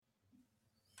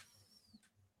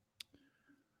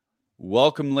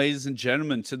Welcome, ladies and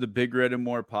gentlemen, to the Big Red and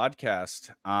More podcast.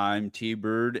 I'm T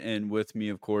Bird, and with me,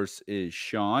 of course, is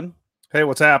Sean Hey,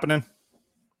 what's happening?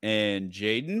 and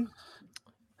Jaden.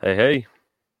 Hey.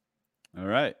 All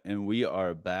right, and we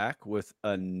are back with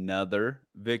another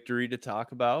victory to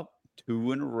talk about.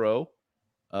 2 in a row.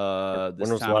 When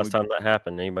was the last time that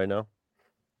happened? Anybody know?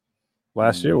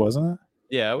 Last year, wasn't it?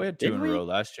 Yeah, we had 2 Did in we? a row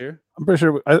last year. I'm pretty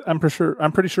sure.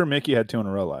 I'm pretty sure Mickey had 2 in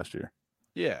a row last year.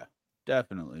 Yeah,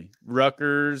 definitely.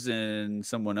 Rutgers and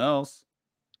someone else.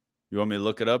 You want me to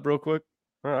look it up real quick?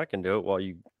 Well, I can do it while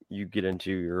you get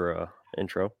into your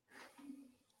intro.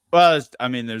 Well,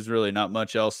 there's really not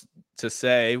much else to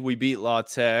say. We beat La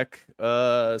Tech.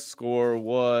 Score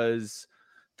was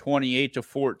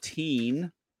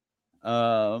 28-14.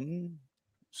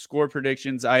 Score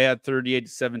predictions, I had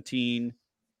 38-17.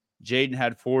 Jaden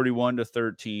had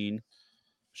 41-13.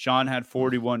 Sean had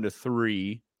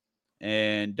 41-3.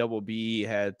 And Double B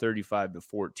had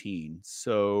 35-14.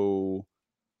 So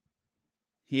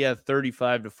he had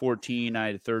 35-14. I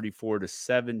had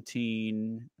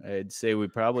 34-17. I'd say we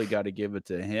probably got to give it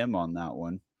to him on that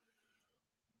one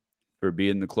for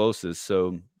being the closest.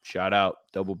 So shout out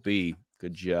Double B.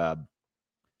 Good job.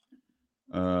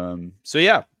 So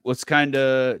yeah, let's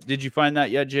did you find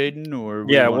that yet, Jaden? Or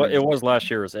Yeah, it was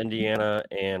last year. It was Indiana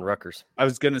and Rutgers. I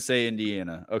was gonna say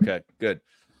Indiana. Okay, good.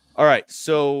 All right.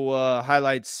 So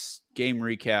highlights, game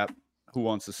recap. Who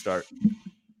wants to start?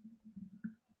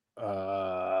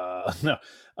 No.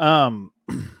 I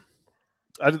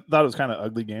thought it was kind of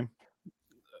ugly game.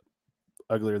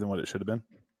 Uglier than what it should have been.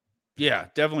 Yeah,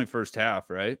 definitely first half,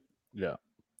 right? Yeah.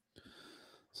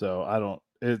 So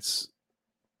it's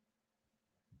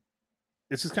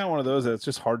just kind of one of those that's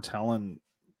just hard telling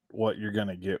what you're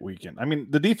gonna get weekend. I mean,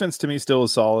 the defense to me still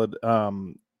is solid.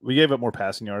 We gave up more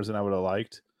passing yards than I would have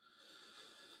liked.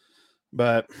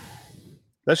 But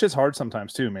that's just hard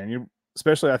sometimes too, man.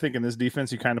 Especially I think in this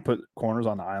defense, you kind of put corners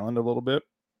on the island a little bit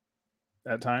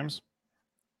at times.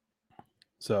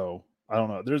 So I don't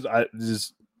know. It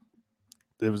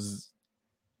was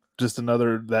just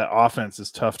that offense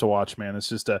is tough to watch, man. It's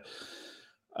just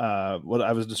what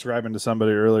I was describing to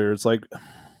somebody earlier. It's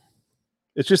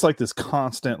just like this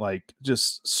constant, like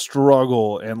just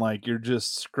struggle and like you're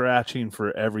just scratching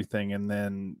for everything. And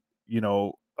then,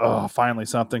 finally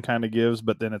something kind of gives,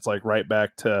 but then it's like right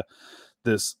back to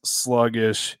this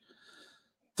sluggish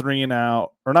 3 and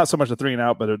out, or not so much a 3 and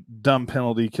out, but a dumb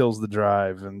penalty kills the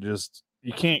drive, and just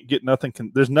you can't get nothing.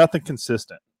 There's nothing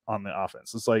consistent on the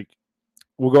offense. It's like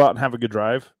we'll go out and have a good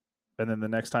drive, and then the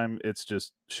next time it's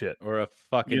just shit. Or a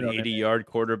fucking 80-yard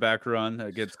quarterback run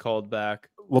that gets called back.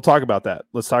 We'll talk about that.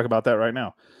 Let's talk about that right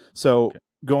now. So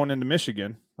going into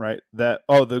Michigan, right? The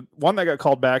one that got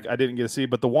called back, I didn't get to see,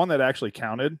 but the one that actually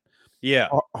counted, yeah,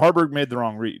 Harburg made the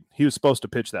wrong read. He was supposed to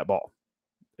pitch that ball.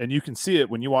 And you can see it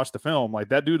when you watch the film. Like,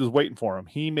 that dude was waiting for him.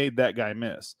 He made that guy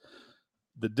miss.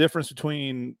 The difference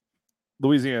between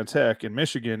Louisiana Tech and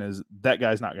Michigan is that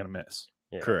guy's not going to miss.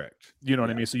 Yeah. Correct. You know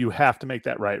what I mean? So you have to make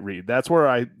that right read. That's where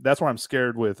I'm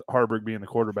scared with Harburg being the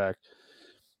quarterback.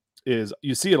 Is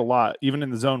you see it a lot, even in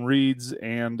the zone reads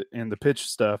and in the pitch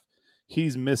stuff.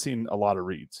 He's missing a lot of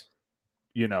reads.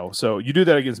 So you do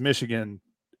that against Michigan,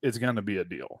 it's going to be a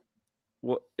deal.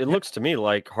 Well, it looks to me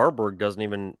like Harburg doesn't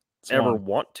even ever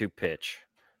want to pitch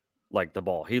like the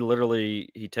ball.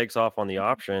 He takes off on the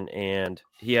option, and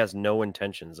he has no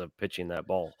intentions of pitching that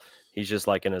ball. He's just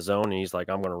like in a zone, and he's like,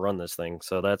 I'm going to run this thing.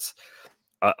 So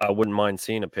I wouldn't mind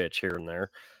seeing a pitch here and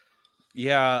there.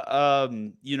 Yeah.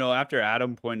 After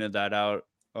Adam pointed that out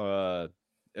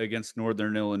against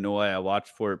Northern Illinois, I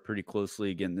watched for it pretty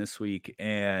closely again this week,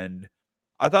 and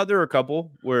I thought there were a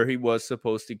couple where he was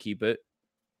supposed to keep it.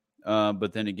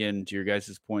 But then again, to your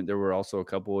guys' point, there were also a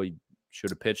couple he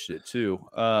should have pitched it too.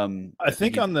 I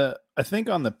think on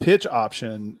the pitch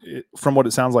option, from what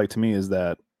it sounds like to me, is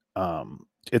that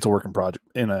it's a work in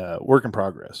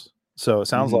progress. So it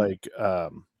sounds like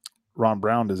Ron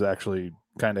Brown is actually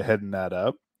kind of heading that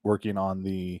up, working on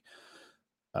the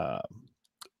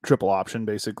triple option,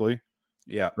 basically.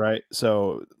 Yeah. Right.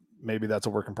 So maybe that's a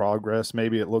work in progress.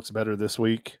 Maybe it looks better this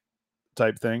week,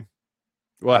 type thing.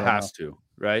 Well, it has to.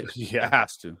 Right? Yeah, it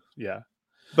has to. Yeah,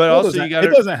 but also it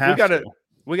doesn't have to.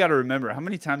 We got to remember, how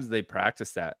many times did they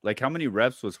practice that? Like, how many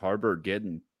reps was Harburg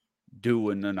getting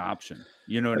doing an option?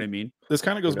 You know what I mean? This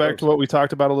kind of goes back to what we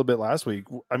talked about a little bit last week.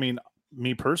 I mean,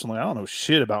 me personally, I don't know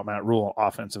shit about Matt Rule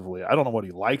offensively. I don't know what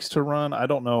he likes to run. I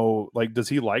don't know, like, does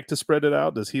he like to spread it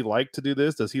out? Does he like to do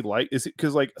this? Is it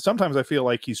because, like, sometimes I feel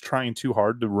like he's trying too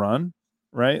hard to run,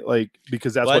 right? Like,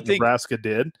 because that's what Nebraska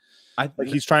did. Like,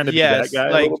 he's trying to be that guy,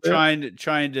 like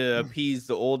trying to appease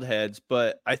the old heads.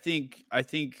 But I think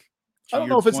I don't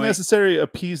know if it's necessary to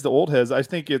appease the old heads. I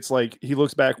think it's like he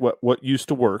looks back what used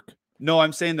to work. No,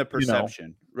 I'm saying the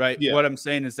perception, right? Yeah. What I'm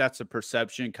saying is that's a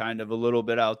perception kind of a little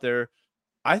bit out there.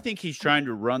 I think he's trying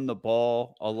to run the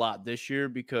ball a lot this year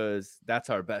because that's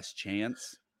our best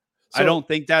chance. I don't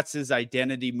think that's his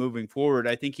identity moving forward.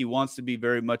 I think he wants to be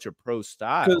very much a pro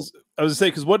style. Because I was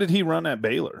say, what did he run at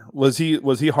Baylor? Was he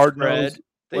hard nosed?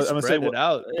 They spread it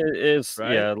out. It is,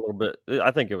 right? Yeah, a little bit.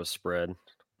 I think it was spread,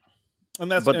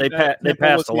 and that's but they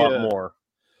passed a lot more.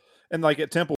 And like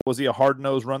at Temple, was he a hard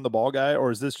nosed run the ball guy,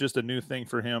 or is this just a new thing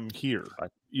for him here?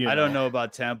 I don't know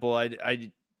about Temple.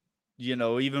 I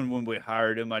even when we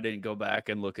hired him, I didn't go back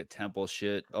and look at Temple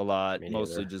shit a lot.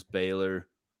 Mostly just Baylor.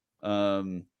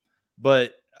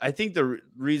 But I think the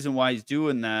reason why he's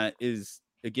doing that is,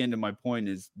 again, to my point,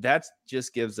 is that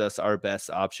just gives us our best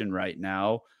option right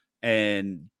now.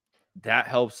 And that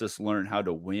helps us learn how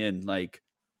to win. Like,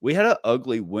 we had an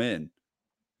ugly win,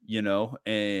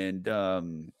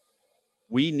 and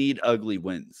we need ugly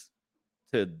wins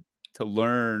to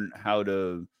learn how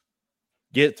to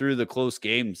get through the close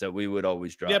games that we would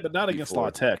always drop. Yeah, but not against La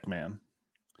Tech, man.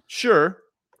 Sure.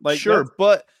 But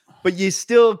you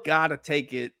still gotta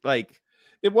take it. Like,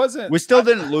 it wasn't. We still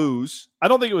didn't lose. I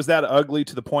don't think it was that ugly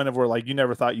to the point of where like you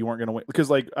never thought you weren't going to win. Because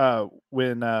like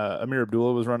when Amir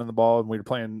Abdullah was running the ball and we were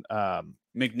playing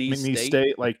McNeese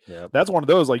State, like that's one of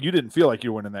those like you didn't feel like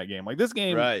you were winning that game. Like this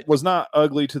game was not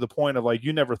ugly to the point of like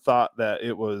you never thought that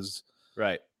it was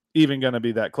even going to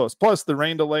be that close. Plus the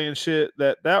rain delay and shit,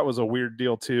 that was a weird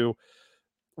deal too.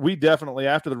 We definitely,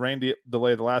 after the rain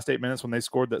delay, the last 8 minutes when they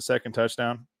scored that second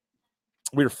touchdown,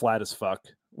 we were flat as fuck.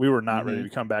 We were not ready to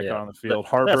come back out on the field.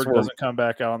 Harburg doesn't come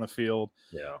back out on the field.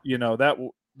 Yeah.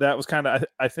 That was kind of,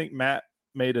 I think Matt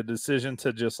made a decision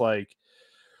to just like,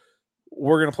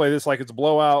 we're going to play this like it's a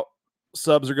blowout.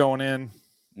 Subs are going in.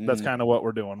 That's kind of what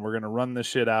we're doing. We're going to run this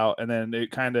shit out. And then I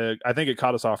think it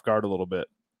caught us off guard a little bit.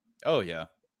 Oh, yeah.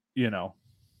 Yep.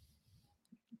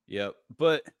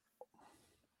 But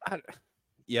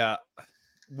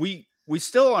we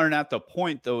still aren't at the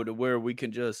point though to where we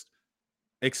can just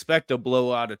expect to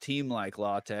blow out a team like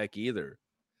La Tech either.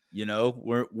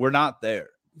 We're not there.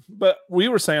 But we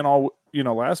were saying all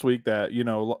last week that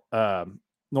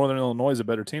Northern Illinois is a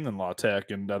better team than La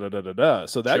Tech and da.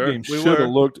 So that game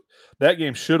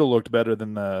should have looked better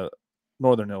than the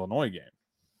Northern Illinois game.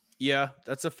 Yeah,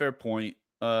 that's a fair point.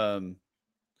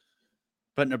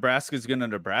 But Nebraska's going to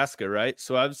Nebraska, right?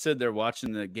 So I've said they're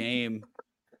watching the game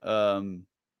at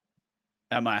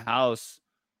my house,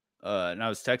 and I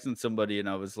was texting somebody, and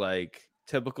I was like,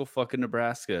 typical fucking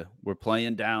Nebraska. We're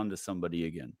playing down to somebody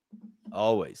again.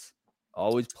 Always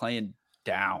playing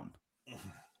down.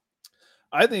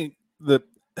 I think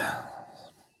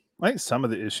some of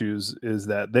the issues is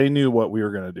that they knew what we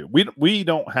were going to do. We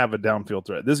don't have a downfield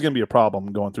threat. This is going to be a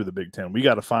problem going through the Big Ten. We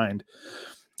got to find.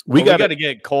 We got to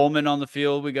get Coleman on the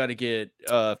field. We got to get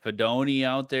Fedoni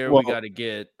out there. We got to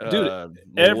get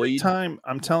every time.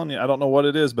 I'm telling you, I don't know what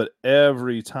it is, but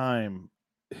every time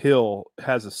Hill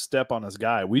has a step on his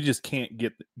guy, we just can't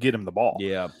get him the ball.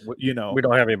 Yeah, we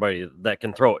don't have anybody that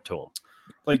can throw it to him.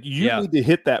 Like you need to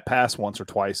hit that pass once or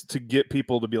twice to get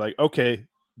people to be like, okay,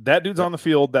 that dude's on the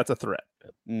field. That's a threat.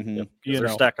 Mm-hmm. They're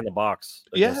stacking the box.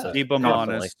 Keep them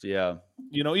honest. Yeah.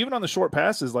 Even on the short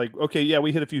passes, like, okay, yeah,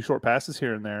 we hit a few short passes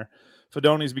here and there.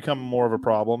 Fedoni's become more of a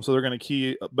problem. So they're going to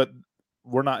key, but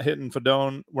we're not hitting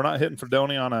Fedoni. We're not hitting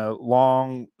Fedoni on a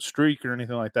long streak or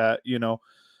anything like that.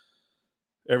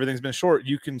 Everything's been short.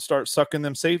 You can start sucking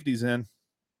them safeties in.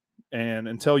 And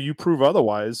until you prove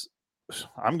otherwise,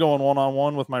 I'm going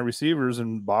one-on-one with my receivers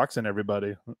and boxing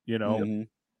everybody,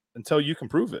 until you can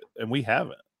prove it. And we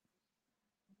haven't.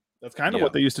 That's kind of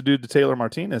what they used to do to Taylor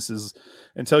Martinez is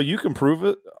until you can prove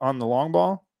it on the long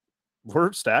ball,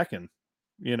 we're stacking,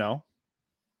 Yeah.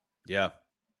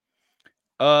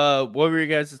 What were your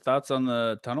guys' thoughts on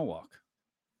the tunnel walk?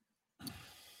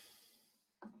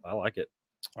 I like it.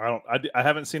 I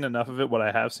haven't seen enough of it. What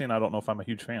I have seen, I don't know if I'm a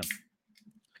huge fan.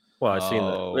 Well, I've seen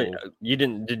that. Wait,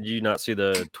 did you not see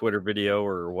the Twitter video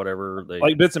or whatever?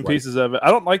 Like bits and pieces of it.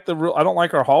 I don't like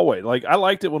our hallway. Like I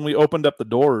liked it when we opened up the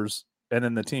doors and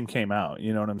then the team came out.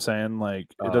 You know what I'm saying? Like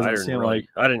it doesn't seem like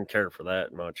I didn't care for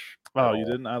that much. Oh, you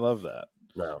didn't? I love that.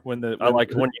 No. When you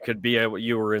could be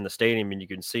you were in the stadium and you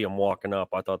could see them walking up.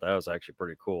 I thought that was actually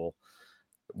pretty cool.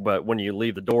 But when you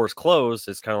leave the doors closed,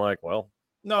 it's kind of like, well,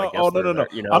 no. No.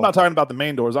 I'm not talking about the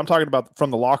main doors. I'm talking about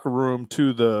from the locker room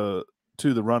to the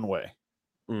runway.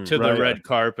 To the red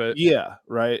carpet. Yeah,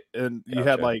 right. And you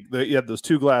had you had those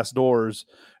two glass doors,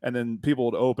 and then people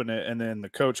would open it, and then the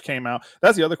coach came out.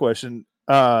 That's the other question.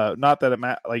 Not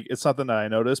that it's something that I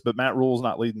noticed, but Matt Rule's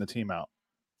not leading the team out.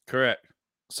 Correct.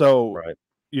 So, Right.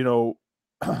 you know,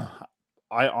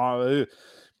 I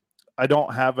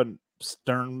don't have a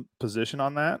stern position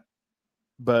on that,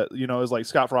 but you know, it's like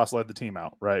Scott Frost led the team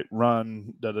out, right?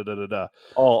 Run, da da da da da.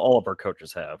 All of our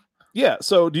coaches have. Yeah.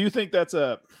 So, do you think that's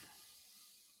how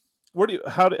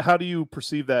do you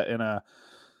perceive that in a?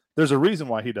 There's a reason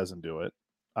why he doesn't do it.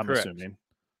 I'm Correct. assuming,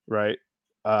 right?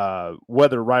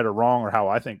 Whether right or wrong, or how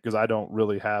I think, because I don't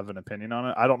really have an opinion on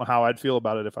it. I don't know how I'd feel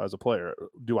about it if I was a player.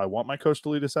 Do I want my coach to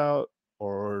lead us out,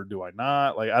 or do I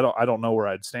not? Like, I don't know where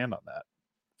I'd stand on that.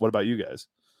 What about you guys?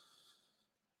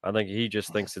 I think he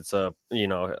just thinks it's the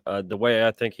way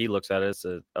I think he looks at it is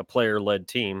a player-led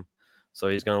team, so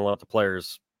he's going to let the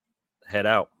players head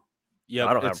out. Yeah,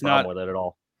 I don't have a problem with it at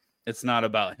all. It's not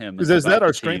about him. Is that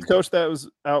our strength coach that was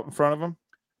out in front of him?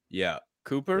 Yeah,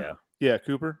 Cooper. Yeah,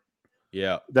 Cooper.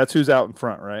 Yeah, that's who's out in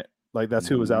front, right? Like that's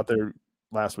who was out there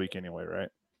last week anyway, right?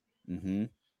 Mm-hmm.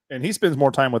 And he spends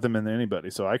more time with him than anybody,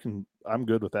 so I'm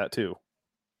good with that too.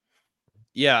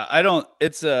 Yeah, I don't.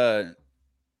 It's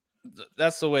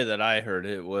that's the way that I heard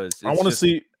it was. I want to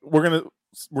see. We're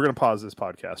gonna pause this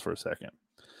podcast for a second.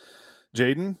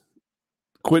 Jaden,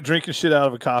 quit drinking shit out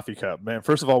of a coffee cup, man.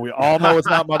 First of all, we all know it's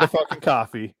not motherfucking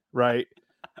coffee, right?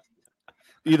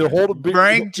 Either hold a big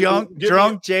drunk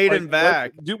Jaden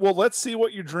back. Let's see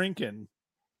what you're drinking.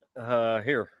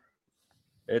 Here,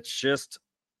 it's just.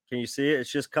 Can you see it? It's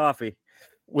just coffee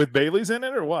with Bailey's in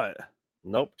it, or what?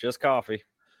 Nope, just coffee.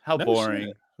 How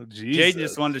boring. Jaden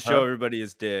just wanted to show everybody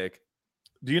his dick.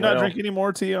 Do you not drink any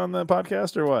more tea on the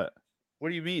podcast, or what? What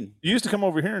do you mean? You used to come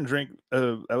over here and drink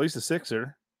at least a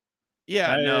sixer.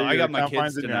 Yeah, no, I got my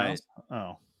kids tonight.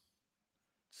 Oh,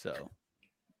 so.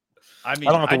 I mean,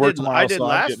 I don't have to work tomorrow. I did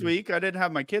last week. I didn't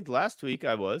have my kids last week.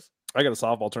 I got a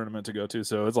softball tournament to go to,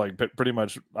 so it's like pretty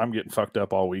much I'm getting fucked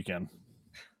up all weekend.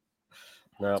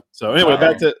 No. So anyway,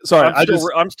 back to sorry.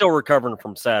 I'm still recovering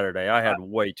from Saturday. I had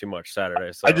way too much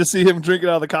Saturday. So I just see him drinking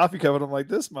out of the coffee cup, and I'm like,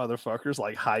 this motherfucker's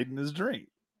like hiding his drink.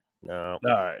 No.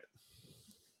 All right.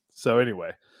 So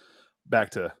anyway,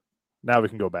 back to now we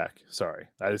can go back. Sorry,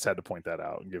 I just had to point that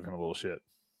out and give him a little shit.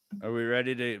 Are we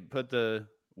ready to put the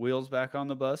wheels back on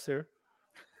the bus here?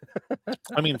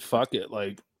 I mean, fuck it.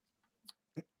 Like,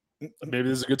 maybe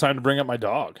this is a good time to bring up my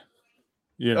dog.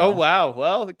 You know? Oh wow!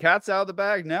 Well, the cat's out of the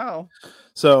bag now.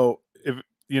 So if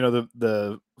you know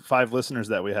the 5 listeners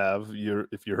that we have,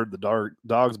 if you heard the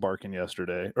dogs barking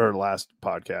yesterday or last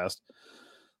podcast,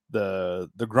 the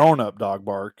grown-up dog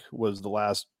bark was the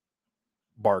last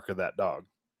bark of that dog,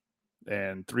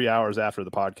 and 3 hours after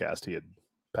the podcast, he had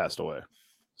passed away.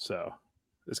 So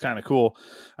it's kind of cool.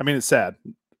 I mean, it's sad.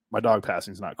 My dog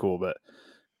passing is not cool, but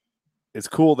it's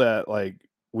cool that like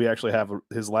we actually have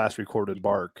his last recorded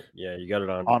bark. Yeah, you got it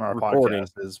on our recording.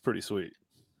 podcast. Is pretty sweet.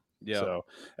 Yeah. So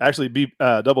actually,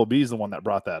 Double B is the one that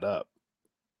brought that up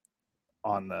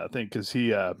on the thing because he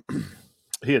had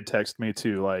texted me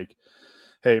too, like,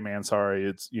 "Hey man, sorry,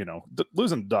 it's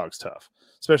losing a dog's tough,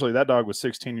 especially that dog was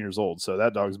 16 years old, so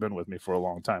that dog's been with me for a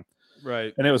long time,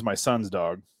 right? And it was my son's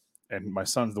dog, and my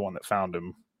son's the one that found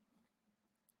him."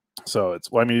 So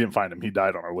he didn't find him. He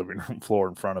died on our living room floor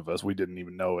in front of us. We didn't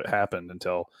even know it happened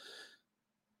until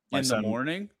the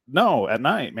morning. No, at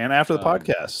night, man, after the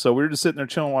podcast. So we were just sitting there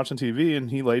chilling, watching TV, and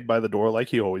he laid by the door like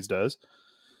he always does.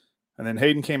 And then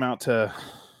Hayden came out to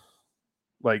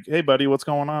like, "Hey buddy, what's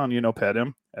going on?" Pet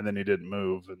him. And then he didn't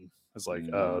move. And I was like,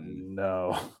 "Oh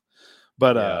no."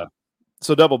 But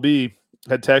so Double B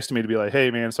had texted me to be like, "Hey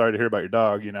man, sorry to hear about your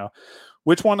dog.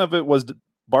 Which one of it was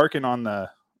barking on the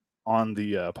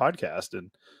podcast?"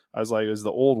 And I was like, "It was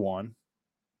the old one."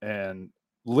 And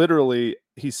literally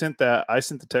he sent that. I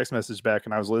sent the text message back,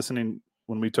 and I was listening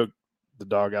when we took the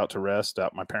dog out to rest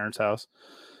at my parents' house.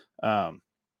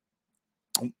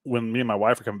 When me and my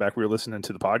wife were coming back, we were listening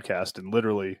to the podcast, and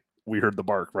literally we heard the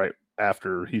bark right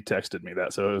after he texted me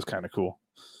that. So it was kind of cool.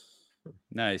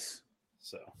 Nice.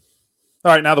 So,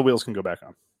 all right, now the wheels can go back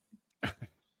on.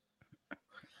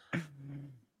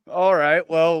 All right.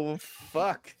 Well,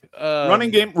 fuck. Running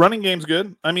game's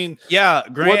good. I mean, yeah,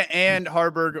 Grant and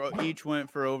Harburg each went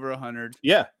for over 100.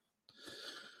 Yeah.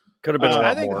 Could have been a lot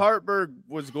I think more. Harburg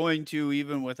was going to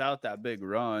even without that big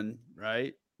run,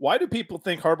 right? Why do people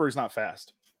think Harburg's not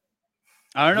fast?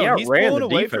 I don't know. He's pulling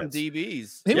away defense. from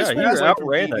DBs. He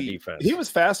outran that defense. He was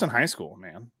fast in high school,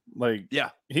 man. Like,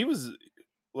 yeah, he was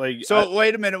like. So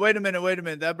wait a minute.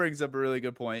 That brings up a really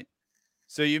good point.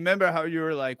 So you remember how you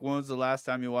were like, when was the last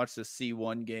time you watched a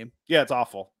C1 game? Yeah, it's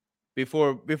awful.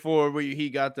 Before he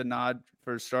got the nod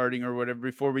for starting or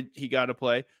whatever, he got to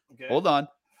play. Okay. Hold on.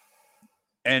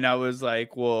 And I was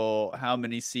like, well, how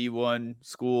many C1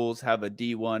 schools have a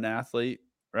D1 athlete,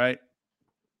 right?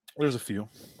 There's a few.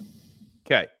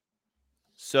 Okay.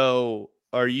 So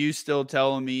are you still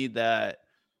telling me that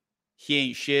he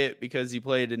ain't shit because he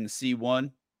played in the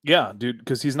C1? Yeah, dude,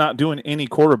 because he's not doing any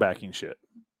quarterbacking shit.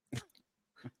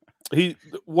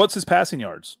 What's his passing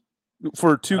yards?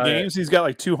 For 2 games, he's got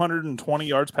like 220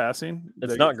 yards passing.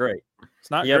 It's not great.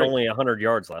 It's not He great. had only 100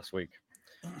 yards last week.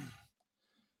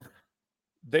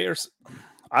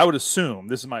 I would assume,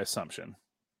 this is my assumption.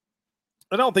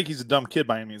 I don't think he's a dumb kid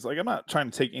by any means. Like, I'm not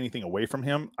trying to take anything away from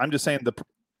him. I'm just saying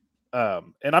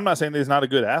and I'm not saying that he's not a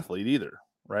good athlete either,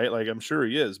 right? Like, I'm sure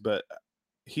he is, but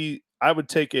I would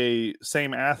take a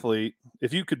same athlete.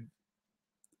 If you could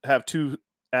have 2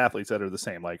 athletes that are the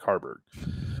same, like Harburg.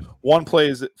 One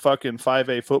plays fucking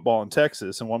 5A football in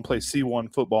Texas and one plays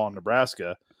C1 football in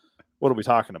Nebraska. What are we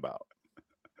talking about?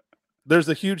 There's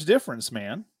a huge difference,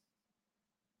 man.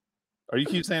 Are you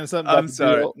keep saying something? I'm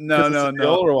sorry. No.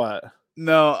 Or what?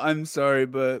 No, I'm sorry,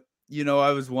 but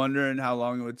I was wondering how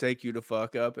long it would take you to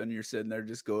fuck up, and you're sitting there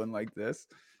just going like this.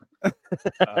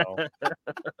 Oh.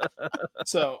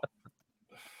 So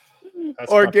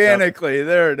organically,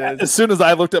 there it is. As soon as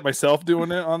I looked at myself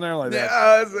doing it on there, like that,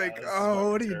 I was like,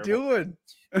 "Oh, what are you doing?"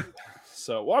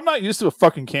 So, well, I'm not used to a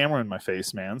fucking camera in my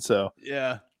face, man. So,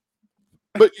 yeah.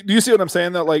 But do you see what I'm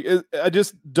saying? That like, I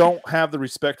just don't have the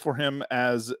respect for him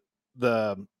as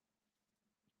I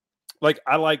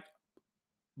like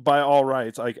by all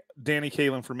rights, like Danny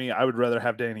Kaelin for me. I would rather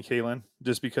have Danny Kaelin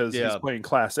just because he's playing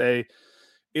Class A.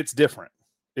 It's different.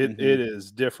 It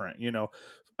is different.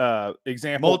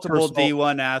 Example, multiple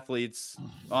D1 athletes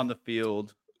on the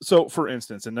field. So, for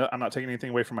instance, and I'm not taking anything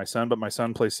away from my son, but my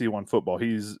son plays C1 football.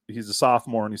 He's a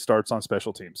sophomore and he starts on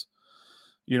special teams.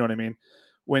 You know what I mean?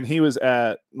 When he was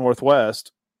at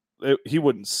Northwest, he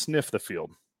wouldn't sniff the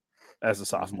field as a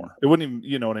sophomore. It wouldn't even,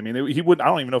 you know what I mean? He wouldn't. I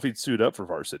don't even know if he'd suit up for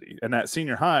varsity. And at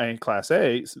senior high, Class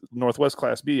A, Northwest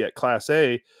Class B, at Class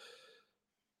A,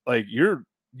 like you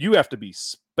have to be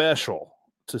special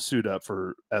to suit up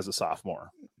as a sophomore,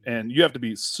 and you have to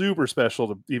be super special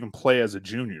to even play as a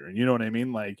junior. You know what I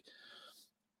mean? Like,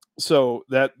 so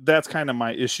that's kind of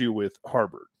my issue with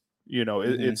Harburg.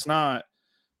 It's not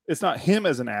him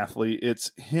as an athlete,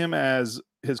 it's him as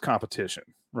his competition,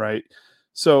 right?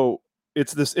 So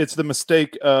it's the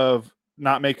mistake of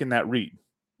not making that read.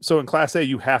 So in Class A,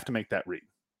 you have to make that read,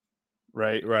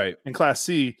 right? Right. In Class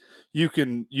C, you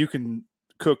can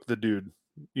cook the dude.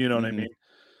 You know what I mean?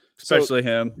 Especially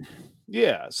him.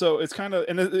 Yeah. So it's kind of,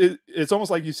 and it's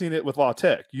almost like you've seen it with La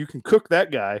Tech. You can cook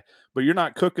that guy, but you're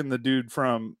not cooking the dude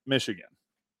from Michigan.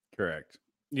 Correct.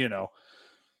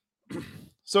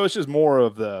 So it's just more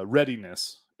of the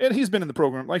readiness. And he's been in the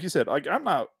program, like you said. Like, I'm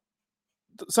not,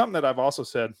 something that I've also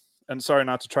said, and sorry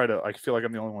not to try to, I feel like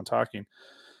I'm the only one talking,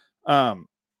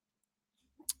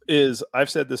 is I've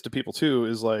said this to people too,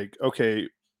 is like, okay,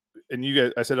 and you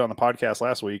guys, I said it on the podcast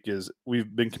last week, is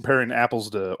we've been comparing apples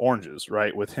to oranges,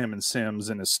 right? With him and Sims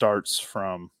and his starts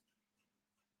from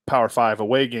Power 5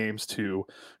 away games to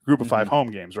Group of 5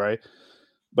 home games, right?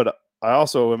 But I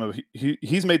also am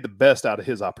he's made the best out of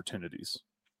his opportunities,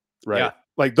 right? Yeah.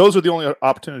 Like, those are the only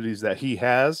opportunities that he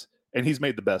has, and he's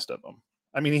made the best of them.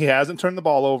 I mean, he hasn't turned the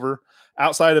ball over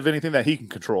outside of anything that he can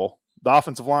control. The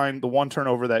offensive line, the one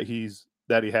turnover that he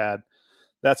had,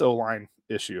 that's O-line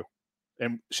issue.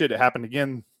 And shit, it happened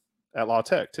again at La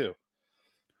Tech too.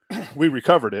 We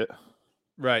recovered it.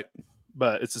 Right.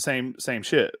 But it's the same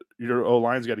shit. Your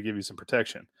O-line's got to give you some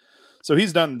protection. So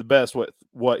he's done the best with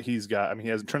what he's got. I mean, he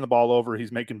hasn't turned the ball over.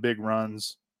 He's making big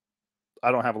runs.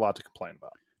 I don't have a lot to complain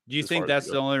about. Do you think that's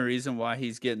the only reason why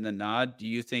he's getting the nod? Do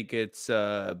you think it's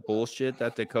bullshit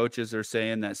that the coaches are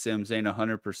saying that Sims ain't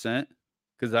 100%?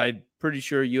 Because I'm pretty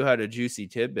sure you had a juicy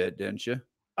tidbit, didn't you?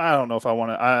 I don't know if I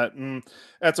want to.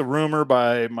 That's a rumor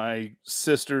by my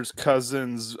sister's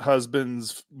cousin's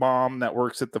husband's mom that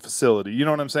works at the facility. You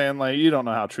know what I'm saying? Like, you don't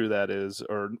know how true that is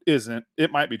or isn't.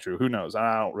 It might be true. Who knows?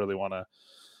 I don't really want to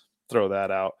throw that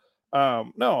out.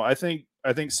 No, I think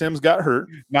Sims got hurt.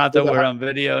 Not that we're on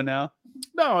video now.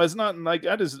 No, it's not like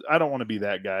I don't want to be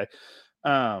that guy.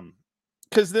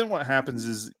 Because then what happens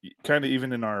is kind of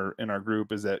even in our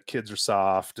group is that kids are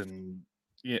soft, and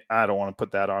I don't want to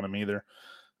put that on them either.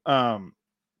 No,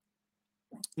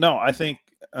 I think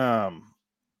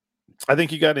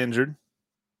he got injured,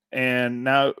 and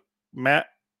now Matt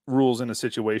Rule's in a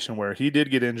situation where he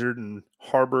did get injured, and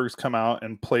Harburg's come out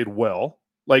and played well,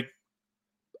 like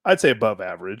I'd say above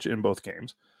average in both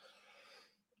games.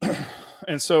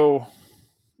 And so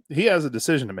he has a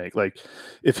decision to make. Like,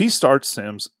 if he starts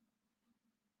Sims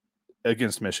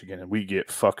against Michigan and we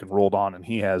get fucking rolled on and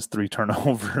he has 3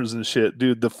 turnovers and shit,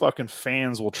 dude, the fucking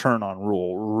fans will turn on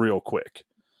Rule real quick.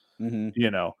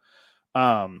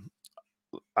 I'm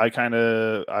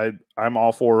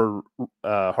all for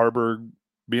Harburg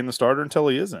being the starter until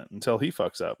he isn't, until he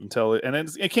fucks up,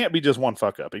 it can't be just one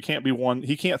fuck up. It can't be one.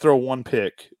 He can't throw one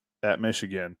pick at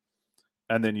Michigan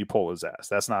and then you pull his ass.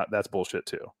 That's bullshit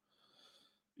too.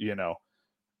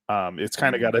 It's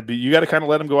kind of got to be, you got to kind of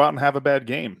let him go out and have a bad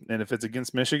game. And if it's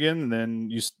against Michigan, then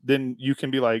you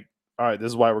can be like, all right, this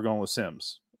is why we're going with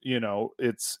Sims.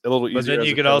 It's a little easier. But then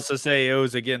you could also say it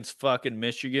was against fucking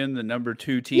Michigan, the number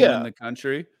 2 team in the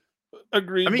country.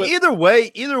 Agreed. I mean, either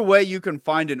way, you can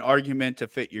find an argument to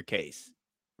fit your case,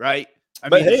 right?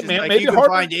 Hey, man, maybe you can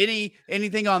find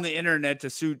anything on the internet to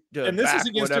suit. And this is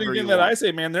against anything that I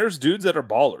say, man. There's dudes that are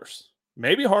ballers.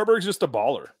 Maybe Harburg's just a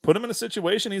baller. Put him in a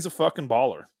situation, he's a fucking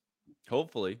baller.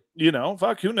 Hopefully,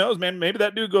 fuck, who knows, man? Maybe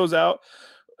that dude goes out.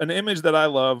 An image that I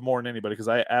love more than anybody, because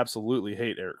I absolutely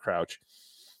hate Eric Crouch.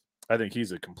 I think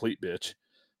he's a complete bitch.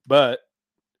 But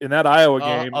in that Iowa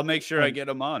game, I'll make sure I get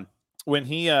him on. When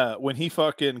he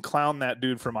fucking clowned that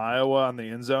dude from Iowa on the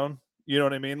end zone, you know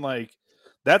what I mean? Like,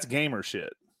 that's gamer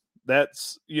shit.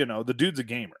 That's, the dude's a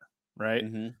gamer, right?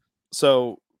 Mm-hmm.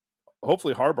 So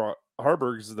hopefully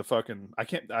Harburg is the fucking, I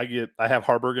have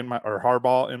Harburg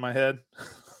Harbaugh in my head.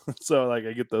 So like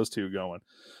I get those two going.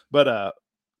 But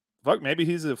fuck, maybe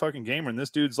he's a fucking gamer and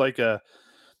this dude's like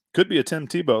could be a Tim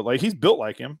Tebow. Like, he's built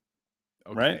like him.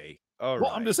 Okay. Right? All right.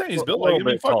 Well, I'm just saying he's built like him.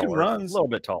 He fucking runs. A little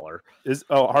bit taller.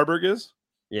 Harburg is?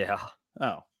 Yeah.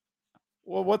 Oh.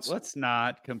 Well, let's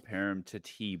not compare him to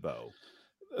Tebow.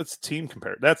 It's team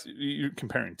compare. You're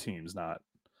comparing teams, not.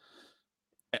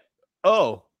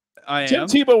 Oh, Tim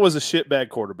Tebow was a shitbag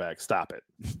quarterback. Stop it.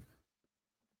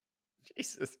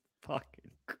 Jesus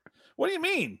fucking. What do you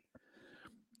mean?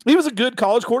 He was a good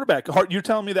college quarterback. You're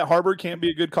telling me that Harburg can't be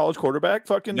a good college quarterback?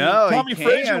 Fucking no, Tommy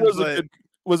Frazier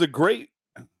was a great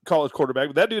college quarterback,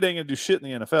 but that dude ain't gonna do shit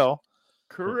in the NFL.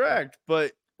 Correct,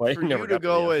 but for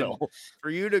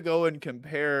you to go and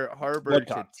compare Harburg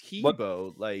to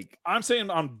Tebow, like, I'm saying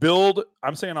on build,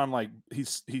 I'm saying on like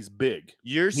he's big.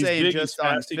 You're saying big, just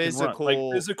on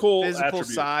physical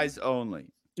size only.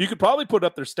 You could probably put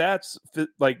up their stats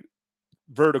like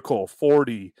vertical,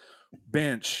 40,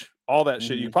 bench, all that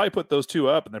shit. You could probably put those two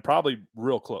up, and they're probably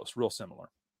real close, real similar.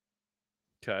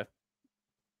 Okay.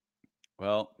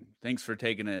 Well, thanks for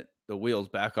taking the wheels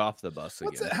back off the bus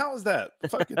again. How is that?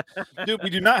 Fucking, dude,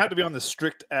 we do not have to be on the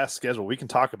strict ass schedule. We can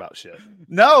talk about shit.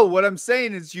 No, what I'm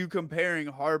saying is you comparing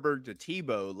Harburg to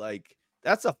Tebow, like,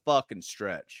 that's a fucking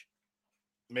stretch.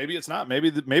 Maybe it's not.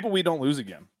 Maybe we don't lose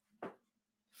again.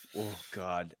 Oh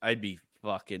God, I'd be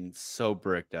fucking so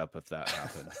bricked up if that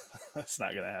happened. That's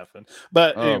not gonna happen.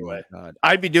 But anyway, God.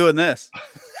 I'd be doing this.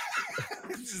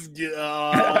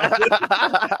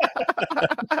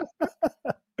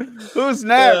 Who's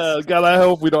next? God, I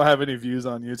hope we don't have any views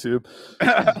on YouTube.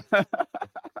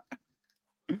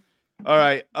 All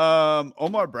right.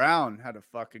 Omar Brown had a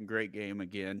fucking great game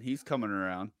again. He's coming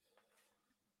around.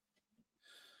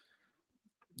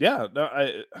 Yeah, no,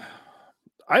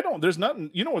 I don't. There's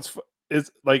nothing. You know what's it's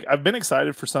like? I've been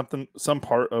excited for some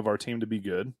part of our team to be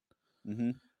good,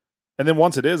 and then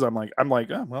once it is, I'm like,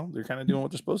 oh well, they're kind of doing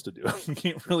what they're supposed to do. I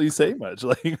can't really say much.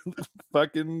 Like,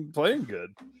 fucking playing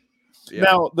good. Yeah.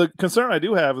 Now, the concern I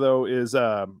do have though is,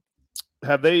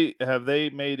 have they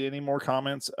made any more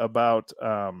comments about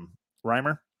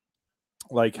Reimer?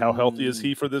 Like, how healthy is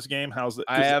he for this game? How's it?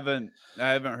 I haven't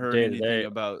heard anything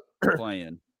about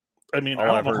playing. I mean, I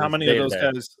don't know how many of those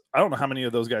guys. I don't know how many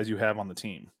of those guys you have on the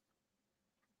team.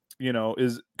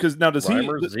 Is because now does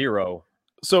Reimer's zero.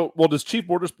 So, well, does Chief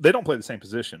Borders? They don't play the same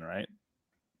position, right?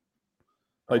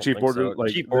 Like Chief Borders, so.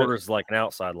 Chief Borders is like an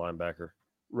outside linebacker,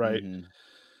 right?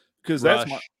 Because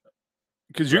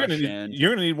you're gonna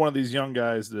need one of these young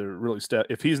guys to really step.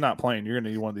 If he's not playing, you're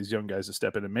gonna need one of these young guys to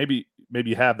step in, and maybe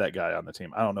have that guy on the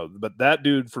team. I don't know, but that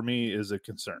dude for me is a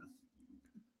concern.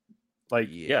 Like,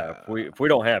 yeah, if we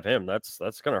don't have him, that's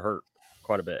gonna hurt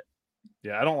quite a bit.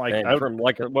 Yeah, I don't like. From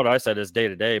like what I said is day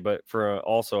to day, but for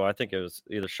also I think it was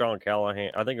either Sean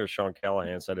Callahan. I think it was Sean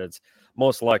Callahan said it's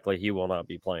most likely he will not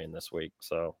be playing this week.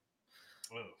 So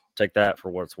take that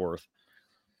for what it's worth.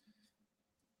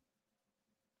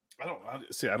 I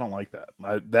don't like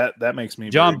that. That makes me.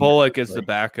 John Bullock is the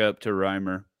backup to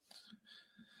Reimer.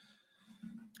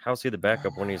 How's he the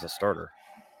backup when he's a starter?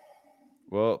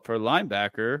 Well, for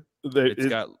linebacker, it's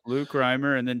got Luke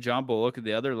Reimer and then John Bullock. And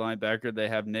the other linebacker, they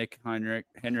have Nick Henrik,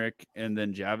 and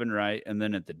then Javin Wright. And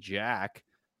then at the jack,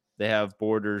 they have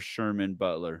Borders, Sherman,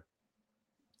 Butler.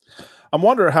 I'm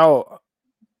wondering how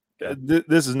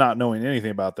this is not knowing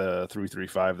anything about the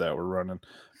 3-3-5 that we're running.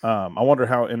 I wonder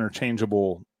how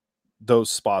interchangeable those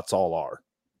spots all are.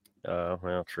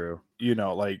 Well, true. You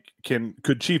know, like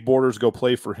could Chief Borders go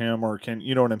play for him, or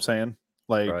you know what I'm saying?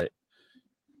 Like, Right.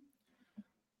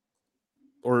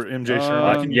 or MJ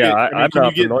Sherman. I'm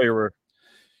not familiar with.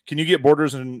 Can you get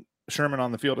Borders and Sherman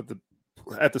on the field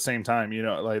at the same time? You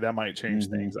know, like that might change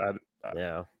things.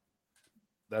 Yeah,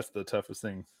 that's the toughest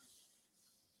thing.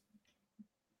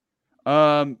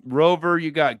 Rover, you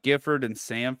got Gifford and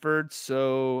Sanford,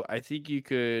 so I think you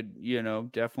could,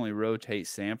 definitely rotate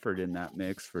Sanford in that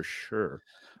mix for sure.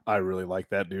 I really like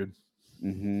that dude.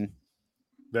 Mm-hmm.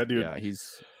 That dude. Yeah,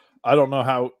 I don't know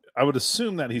how. I would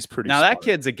assume that he's pretty. Now smart. that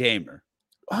kid's a gamer.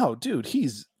 Oh, dude,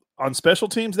 he's on special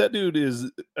teams. That dude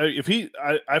is.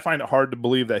 I find it hard to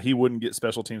believe that he wouldn't get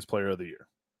special teams player of the year,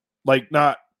 like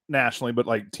not nationally, but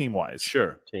like team wise.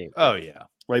 Sure. Team. Oh yeah.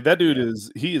 Like that dude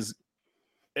is. He is.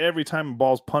 Every time a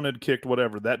ball's punted, kicked,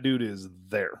 whatever, that dude is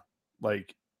there.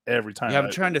 Like every time. Yeah,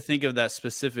 I'm trying to think of that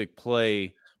specific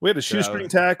play. We had a shoestring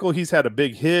tackle. He's had a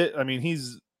big hit. I mean,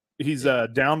 he's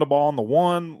down the ball on the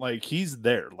one. Like he's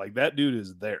there. Like that dude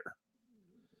is there.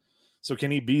 So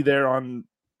can he be there on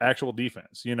actual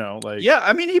defense? You know, like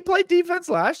I mean, he played defense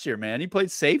last year, man. He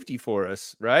played safety for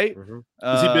us, right? Mm-hmm.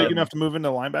 Is he big enough to move into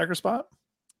the linebacker spot?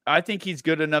 I think he's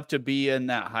good enough to be in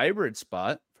that hybrid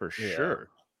spot for sure.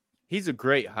 He's a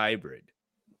great hybrid,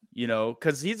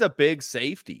 because he's a big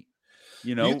safety. Do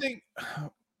you think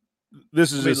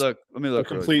this is let me look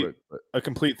a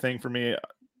complete thing for me?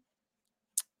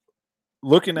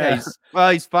 Looking at he's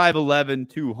 5'11",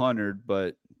 200,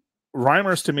 but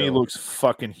Reimers to me looks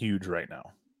fucking huge right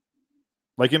now.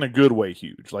 Like in a good way,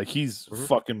 huge. Like he's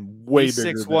fucking way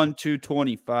bigger. 6'1",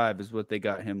 225 is what they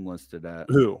got him listed at.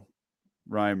 Who?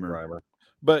 Reimer.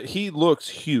 But he looks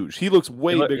huge. He looks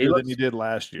way bigger than he did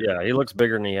last year. Yeah, he looks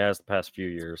bigger than he has the past few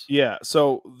years. Yeah.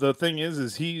 So the thing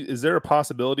is there a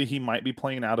possibility he might be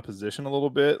playing out of position a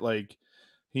little bit? Like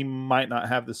he might not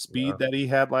have the speed that he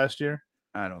had last year?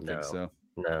 I don't think so.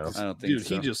 No, I don't think so. Dude,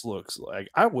 he just looks like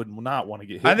I would not want to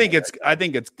get hit. I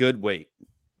think it's good weight.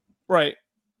 Right.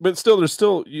 But still, there's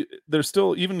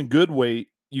still even in good weight,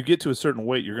 you get to a certain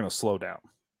weight, you're going to slow down.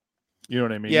 You know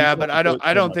what I mean? Yeah, but I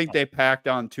don't think they packed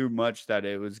on too much that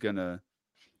it was gonna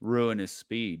ruin his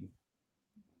speed.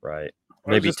 Right.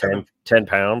 Maybe 10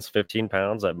 pounds, 15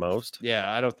 pounds at most. Yeah,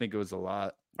 I don't think it was a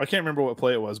lot. I can't remember what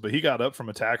play it was, but he got up from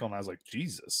a tackle and I was like,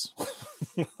 Jesus.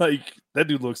 Like that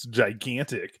dude looks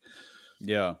gigantic.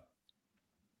 Yeah.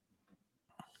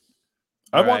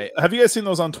 Have you guys seen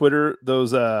those on Twitter?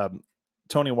 Those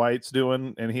Tony White's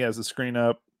doing, and he has the screen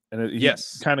up. And he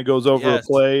kind of goes over a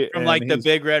play from like the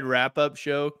Big Red wrap-up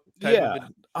show.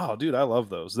 Oh, dude, I love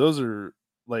those. Those are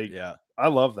like, I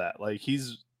love that. Like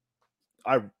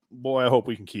I hope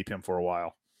we can keep him for a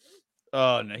while.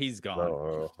 Oh no, he's gone.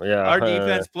 Oh, yeah, our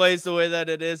defense plays the way that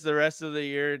it is the rest of the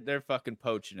year. They're fucking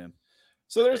poaching him.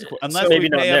 So there's unless we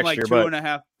pay him like year,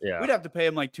 2.5. Yeah, we'd have to pay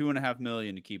him like $2.5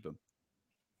 million to keep him.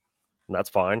 And that's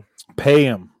fine. Pay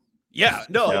him. Yeah,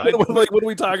 no. What are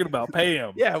we talking about? Pay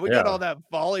him. Yeah, we got all that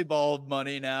volleyball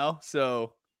money now,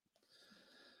 so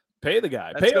pay the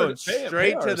guy. That's going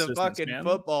straight to the fucking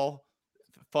football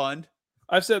fund.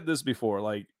 I've said this before.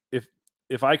 Like,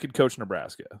 if I could coach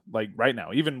Nebraska, like right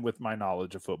now, even with my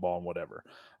knowledge of football and whatever,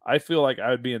 I feel like I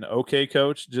would be an okay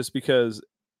coach just because.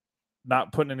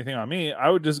 Not putting anything on me. I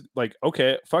would just like,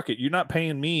 okay, fuck it. You're not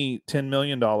paying me $10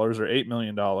 million or $8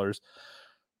 million.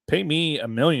 Pay me $1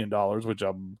 million, which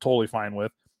I'm totally fine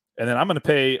with. And then I'm going to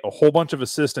pay a whole bunch of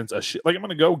assistants. Like I'm going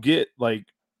to go get like,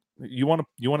 you want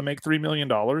to make $3 million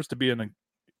to be in a,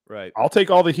 right. I'll take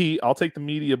all the heat. I'll take the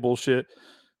media bullshit.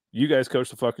 You guys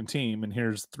coach the fucking team. And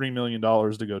here's $3 million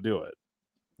to go do it.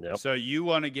 Yep. So you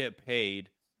want to get paid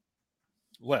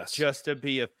less just to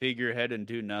be a figurehead and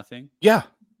do nothing? Yeah.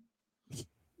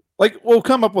 Like we'll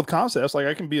come up with concepts. Like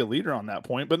I can be a leader on that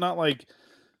point, but not like,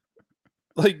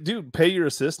 dude, pay your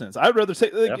assistants. I'd rather say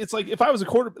it's like if I was a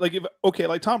quarterback,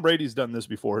 like Tom Brady's done this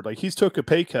before. Like he's took a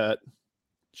pay cut,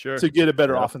 to get a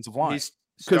better offensive line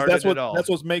because that's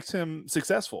what makes him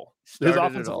successful. His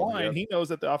offensive line, he knows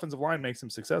that the offensive line makes him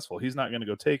successful. He's not going to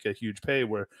go take a huge pay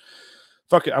where,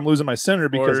 fuck it, I'm losing my center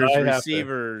because or I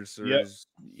receivers, have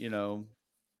to,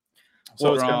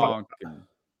 so it's wrong.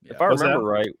 If I remember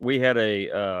right, we had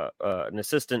an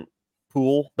assistant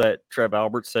pool that Trev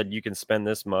Albert said you can spend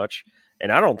this much,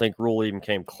 and I don't think Rule even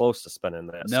came close to spending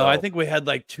that. No, I think we had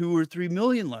like $2 or $3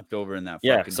 million left over in that.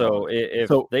 Yeah, so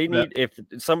if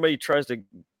somebody tries to,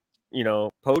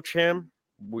 poach him,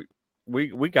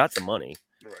 we got the money.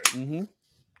 Right. Mm-hmm.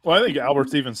 Well, I think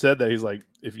Albert's even said that he's like,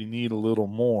 if you need a little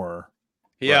more,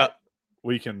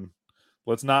 we can.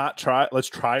 Let's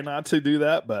try not to do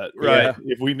that, but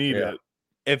if we need it.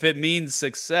 If it means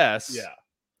success,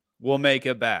 we'll make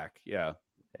it back. Yeah.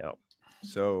 Yep.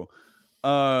 So,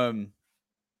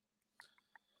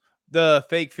 the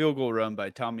fake field goal run by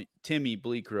Timmy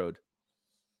Bleekrode.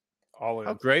 All in.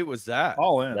 How great was that?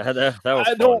 All in. That was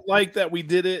I fun. don't like that we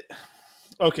did it.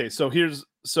 Okay, so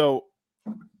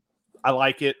I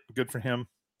like it. Good for him.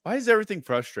 Why does everything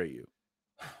frustrate you?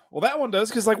 Well, that one does,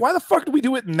 because like, why the fuck do we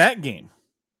do it in that game?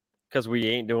 Because we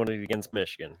ain't doing it against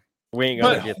Michigan. We ain't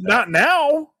gonna But get that. not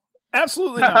now.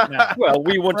 Absolutely not now. Well,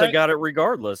 we wouldn't Right. have got it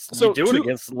regardless. So You do it two-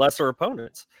 against lesser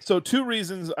opponents. So two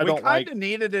reasons I We don't kind like. of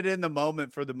needed it in the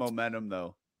moment for the momentum,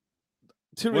 though.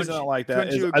 Two reasons I don't like that Couldn't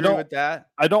is you I agree don't. with that?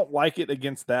 I don't like it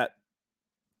against that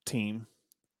team,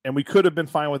 and we could have been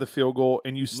fine with a field goal.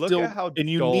 And you Look still at how and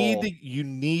you dull.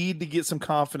 need to get some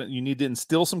confidence. You need to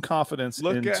instill some confidence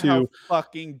Look into. at how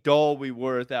fucking dull we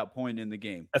were at that point in the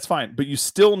game. That's fine, but you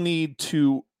still need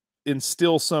to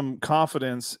instill some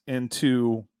confidence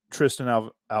into Tristan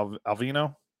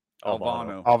Alvano,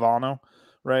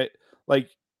 right? Like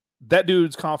that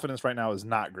dude's confidence right now is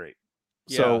not great.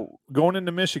 So going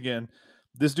into Michigan,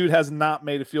 this dude has not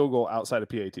made a field goal outside of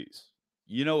PATs.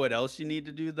 You know what else you need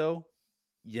to do, though?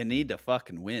 You need to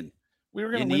fucking win. We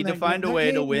were You going need to find a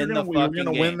way to win the We were fucking going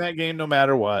to win game. that game no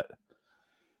matter what.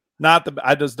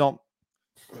 I just don't,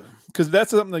 because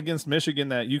that's something against Michigan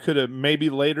that you could have maybe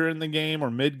later in the game or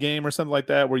mid game or something like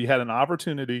that, where you had an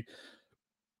opportunity.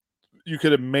 You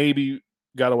could have maybe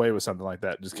got away with something like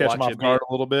that. Just catch Watch them off it guard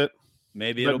a little bit.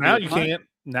 Maybe But it'll now be a you punt. can't.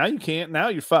 Now you can't. Now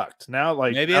you're fucked. Now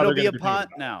Maybe now it'll they're be a gonna thinking punt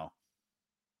about it. now.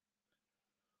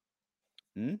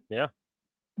 Yeah.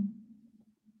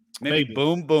 Maybe Maybe.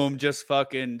 boom boom just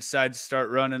fucking decides to start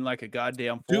running like a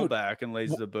goddamn Dude, fullback and lays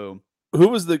the boom. Who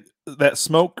was that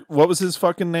smoke? What was his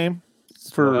fucking name?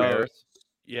 For Harris.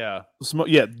 Yeah. smoke?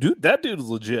 Yeah, dude, that dude is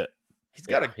legit. He's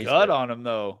got Yeah, a he's gut good. on him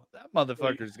though. That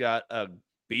motherfucker's got a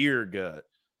beer gut.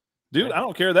 Dude, I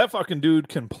don't care. That fucking dude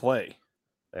can play.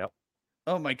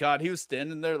 Oh my god, he was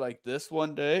standing there like this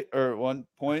one day or at one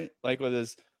point, like with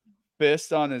his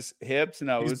fist on his hips, and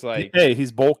I was like, hey,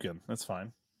 he's bulking. That's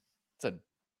fine. it's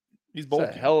He's a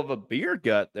bulking. hell of a beer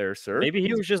gut there, sir. Maybe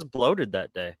he was just bloated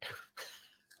that day.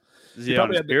 Is he he on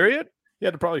probably his had to- period? He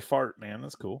had to probably fart, man.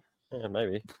 That's cool. Yeah,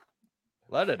 maybe.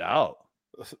 Let it out.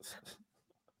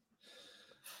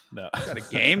 No, Got a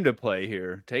game to play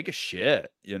here. Take a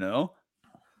shit, you know?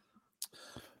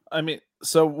 I mean,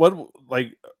 so what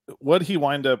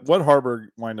Harburg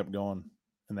wind up going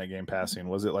in that game passing?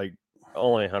 Was it like,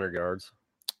 Only 100 yards.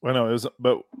 well, no, it was,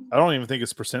 but I don't even think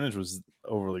his percentage was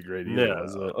overly great either.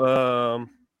 Was it?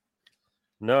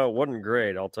 No, it wasn't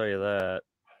great. I'll tell you that.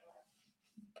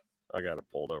 I got it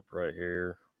pulled up right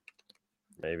here.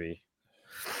 Maybe.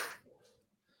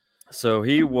 So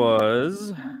he was.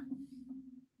 If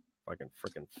I can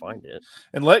freaking find it.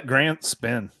 And let Grant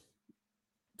spin.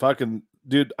 Fucking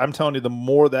dude, I'm telling you, the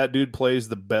more that dude plays,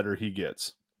 the better he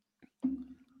gets.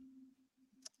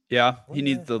 Yeah, Where he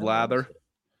needs the hell lather. is it?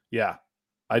 Yeah,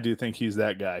 I do think he's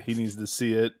that guy. He needs to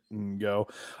see it and go.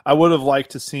 I would have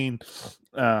liked to seen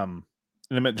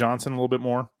Emmett Johnson a little bit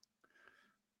more.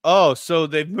 Oh, so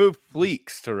they've moved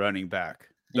Fleeks to running back.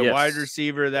 The Yes. wide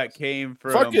receiver that came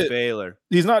from Fuck it. Baylor.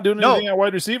 He's not doing No. anything at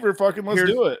wide receiver. Fucking let's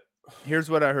Here's- do it. Here's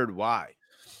what I heard why.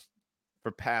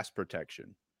 For pass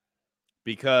protection.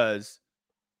 Because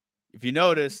if you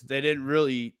notice, they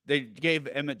gave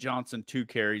Emmett Johnson 2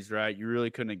 carries, right? You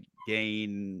really couldn't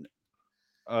gain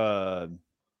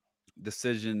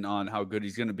decision on how good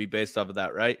he's going to be based off of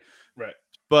that, right? Right.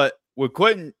 But with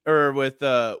Quentin or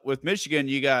with Michigan,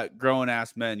 you got grown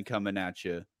ass men coming at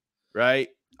you, right?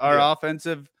 Our Yeah.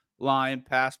 offensive line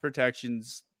pass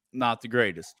protection's not the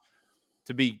greatest,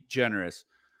 to be generous.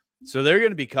 So they're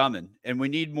going to be coming, and we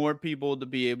need more people to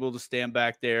be able to stand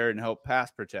back there and help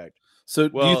pass protect. So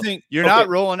Well, do you think you're okay, not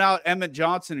rolling out Emmett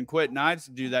Johnson and Quentin Ives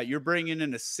to do that? You're bringing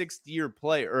in a 6th-year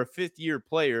player or a 5th-year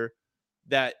player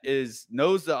that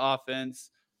knows the offense,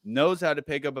 knows how to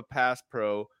pick up a pass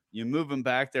pro. You move him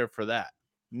back there for that.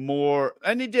 More,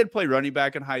 and he did play running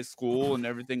back in high school and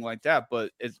everything like that,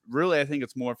 but it's really, I think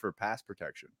it's more for pass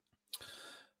protection.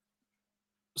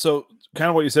 so kind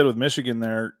of what you said with Michigan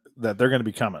there, that they're going to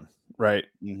be coming, right?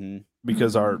 Mm-hmm.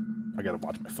 Because I got to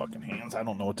watch my fucking hands. I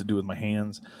don't know what to do with my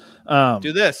hands.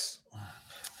 Do this.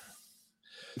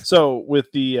 So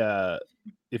with the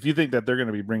if you think that they're going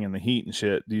to be bringing the heat and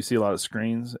shit, do you see a lot of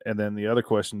screens? And then the other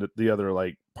question, the other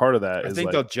like part of that I is think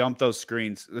like, they'll jump those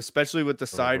screens, especially with the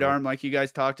sidearm, like you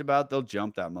guys talked about. They'll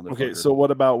jump that motherfucker. okay. So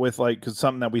what about with like, because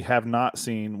something that we have not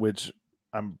seen, which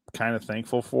I'm kind of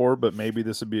thankful for, but maybe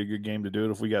this would be a good game to do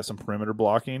it if we got some perimeter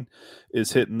blocking,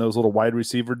 is hitting those little wide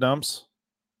receiver dumps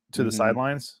to the Mhm.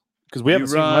 sidelines, because we haven't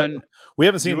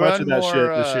seen much of that shit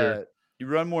this year. You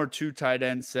run more 2 tight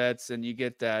end sets, and you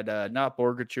get that not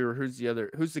Borgature. Who's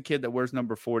the kid that wears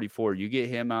number 44? You get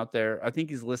him out there. I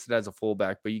think he's listed as a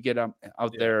fullback, but you get him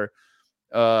out there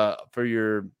for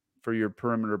your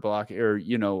perimeter block, or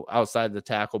outside the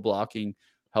tackle blocking,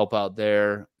 help out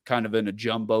there, kind of in a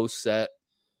jumbo set.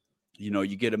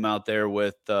 You get him out there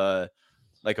with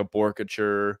like a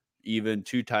Borgature, even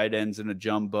 2 tight ends in a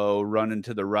jumbo, running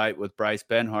to the right with Bryce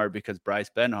Benhart, because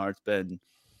Bryce Benhart's been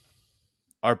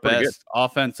our best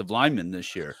offensive lineman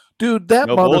this year. Dude, that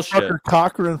No motherfucker bullshit.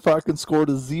 Cochran fucking scored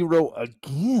a 0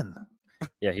 again.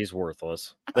 Yeah, he's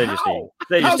worthless. They just How? need.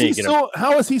 They just need to get him.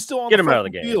 How is he still on Get the him out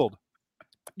of the fucking game. field?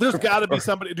 There's got to be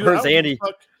somebody. Dude, Where's I don't give a Andy?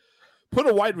 fuck. Put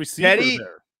a wide receiver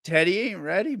there. Teddy ain't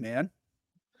ready, man.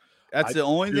 That's I- the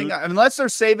only thing. dude. Unless they're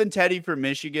saving Teddy for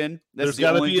Michigan, that's There's the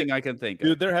gotta only be thing I can think of.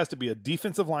 Dude, there has to be a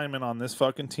defensive lineman on this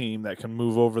fucking team that can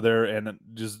move over there and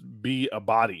just be a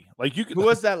body. Like you could. Who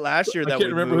was that last year? I That can't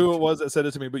we remember who moved? it was that said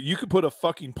it to me, but you could put a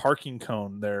fucking parking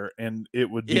cone there and it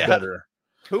would be Yeah. better.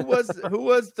 Who was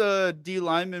the D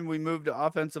lineman we moved to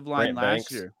offensive line Brant last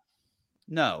Banks? year?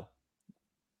 No,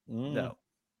 Mm. no,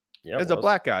 Yeah, it's a was.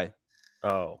 black guy.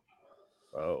 Oh,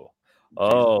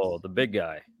 the big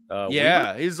guy.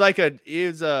 Yeah, he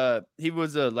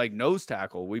was a like nose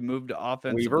tackle. We moved to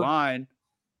offensive Weaver? line.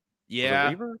 Yeah,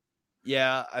 Weaver?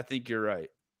 yeah, I think you're right.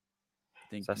 I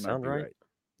think Does that you might sound be right?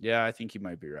 Yeah, I think you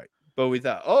might be right. But we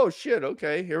thought, oh shit,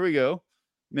 okay, here we go.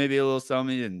 Maybe a little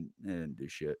something and didn't do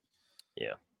shit.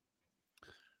 Yeah.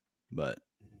 But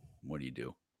what do you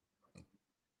do?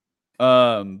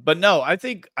 But no, I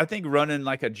think running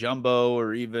like a jumbo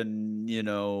or even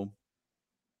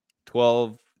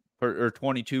 12 or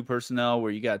 22 personnel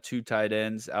where you got 2 tight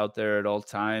ends out there at all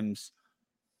times,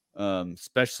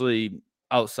 especially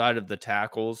outside of the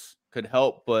tackles, could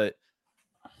help. But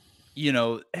it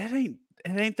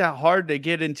ain't that hard to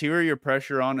get interior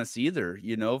pressure on us either.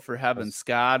 For having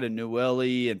Scott and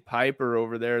Newelly and Piper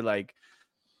over there, like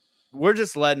we're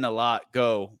just letting a lot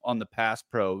go on the pass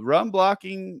pro. Run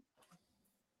blocking,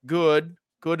 good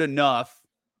enough,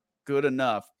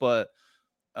 but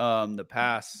the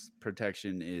pass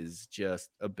protection is just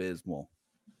abysmal.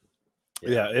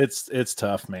 Yeah, it's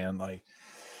tough, man. Like,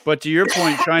 but to your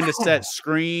point, trying to set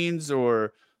screens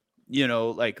or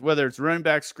like whether it's running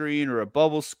back screen or a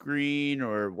bubble screen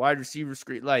or wide receiver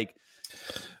screen, like,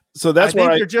 so that's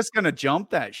why they're just gonna jump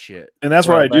that shit. And that's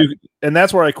where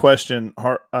that's where I question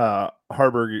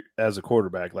Haarberg as a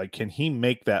quarterback. Like, can he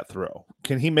make that throw?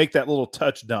 Can he make that little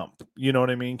touch dump? You know what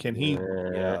I mean? Can he?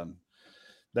 Yeah.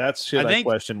 That's shit I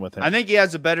question with him. I think he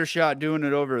has a better shot doing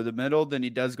it over the middle than he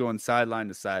does going sideline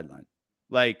to sideline.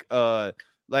 Like you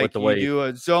do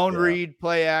a zone read,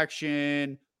 play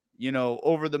action,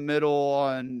 over the middle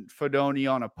on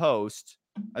Fedoni on a post.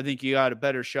 I think you got a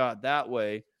better shot that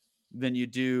way than you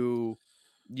do,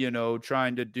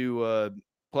 trying to do a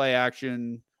play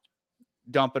action,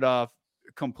 dump it off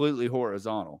completely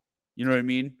horizontal. You know what I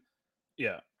mean?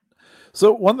 Yeah.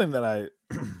 So one thing that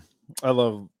I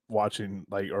love watching,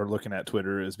 like, or looking at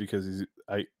Twitter is because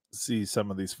I see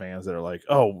some of these fans that are like,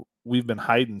 oh, we've been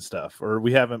hiding stuff, or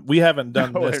we haven't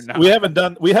done this. We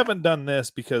haven't done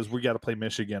this because we got to play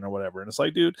Michigan or whatever. And it's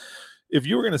like, dude, if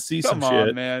you were going to see some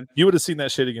shit, man, you would have seen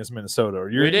that shit against Minnesota. Or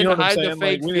we didn't hide the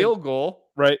fake field goal.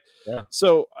 Right. Yeah.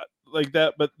 So like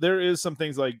that, but there is some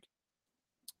things like,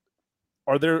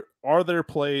 are there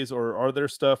plays or are there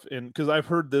stuff in, because I've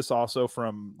heard this also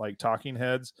from like talking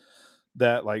heads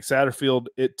that like Satterfield,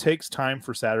 it takes time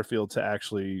for Satterfield to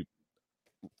actually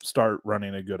start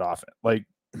running a good offense. Like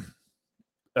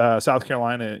South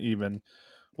Carolina even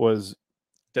was.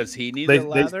 Does he need the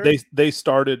lather? They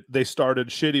started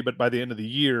shitty, but by the end of the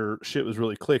year, shit was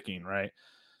really clicking, right?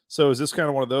 So is this kind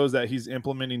of one of those that he's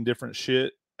implementing different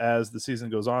shit as the season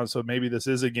goes on? So maybe this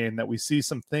is a game that we see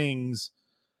some things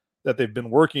that they've been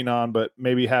working on, but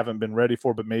maybe haven't been ready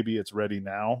for, but maybe it's ready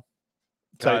now.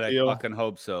 God, I fucking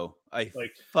hope so. I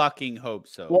fucking hope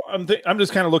so. Well, I'm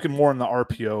just kind of looking more in the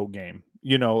RPO game,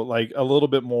 like a little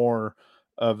bit more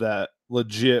of that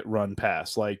legit run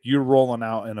pass. Like you're rolling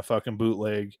out in a fucking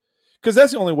bootleg, because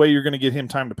that's the only way you're going to get him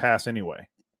time to pass anyway.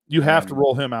 You have to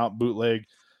roll him out bootleg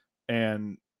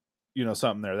and,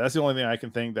 something there. That's the only thing I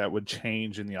can think that would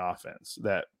change in the offense.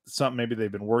 That something maybe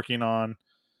they've been working on.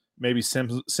 Maybe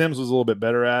Sims was a little bit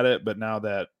better at it, but now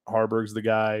that Haarberg's the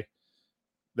guy,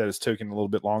 that it's taking a little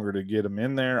bit longer to get him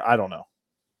in there. I don't know.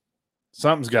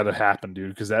 Something's got to happen, dude,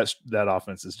 because that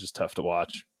offense is just tough to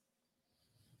watch.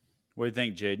 What do you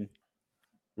think, Jaden?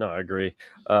 No, I agree.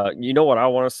 What I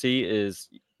want to see is,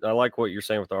 I like what you're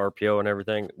saying with the RPO and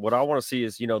everything. What I want to see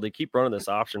is, they keep running this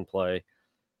option play.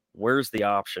 Where's the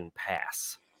option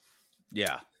pass?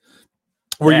 Yeah.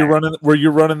 Where stacked.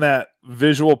 you're running that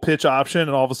visual pitch option,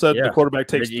 and all of a sudden the Yeah. quarterback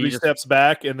takes You 3 just- steps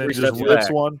back and then 3 just steps rips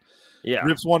back. one. Yeah.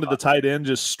 Rips one to the tight end,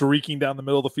 just streaking down the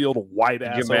middle of the field, wide Could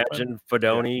ass you open. imagine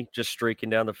Fedoni just streaking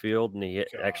down the field and he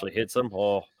actually hits him?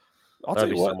 Oh, I'll tell that'd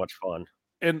you be what. so much fun.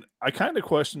 And I kind of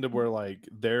questioned where like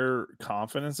their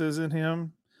confidence is in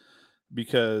him,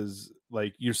 because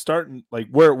like you're starting like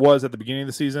where it was at the beginning of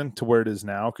the season to where it is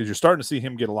now, because you're starting to see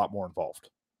him get a lot more involved.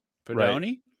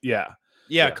 Fedoni? Yeah.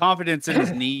 Yeah, Yeah. confidence in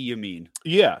his knee, you mean?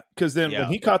 Yeah, because then Yeah. when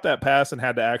he caught that pass and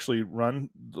had to actually run,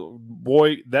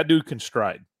 boy, that dude can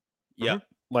stride. Yeah.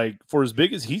 Like for as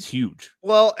big as he's huge.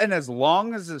 Well, and as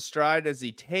long as the stride as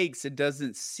he takes, it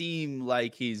doesn't seem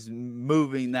like he's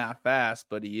moving that fast,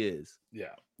 but he is.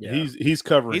 Yeah. Yeah. He's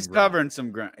covering. He's ground. covering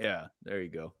some ground. Yeah, there you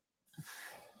go.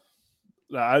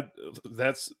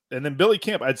 And then Billy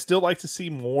Kemp. I'd still like to see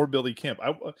more Billy Kemp.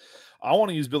 I want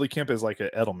to use Billy Kemp as like a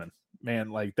Edelman.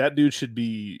 Man, like that dude should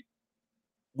be.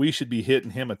 We should be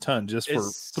hitting him a ton just for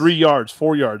Is- 3 yards,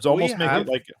 4 yards, we almost make have- it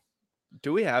like.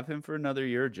 Do we have him for another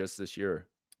year or just this year?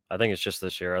 I think it's just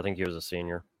this year. I think he was a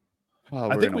senior. Oh,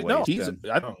 I we're think gonna we no. waste He's. him.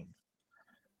 I don't.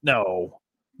 No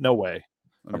way.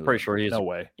 Let me I'm pretty look. sure he's No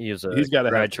way. he's a He's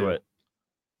gotta have two. graduate.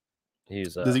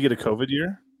 He's Does he get a COVID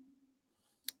year?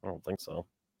 I don't think so.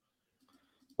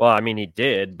 Well, I mean, he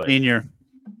did, but Senior.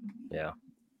 yeah.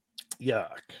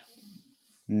 Yuck.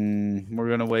 We're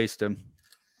gonna waste him.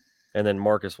 And then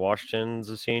Marcus Washington's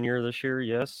a senior this year.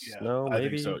 Yes, Yeah, no, I maybe.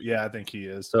 think so. Yeah, I think he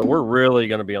is. So we're really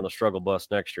going to be on the struggle bus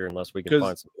next year unless we can 'Cause-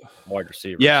 find some wide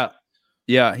receivers.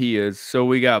 Yeah, he is. So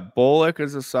we got Bullock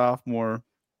as a sophomore,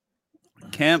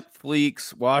 Kemp,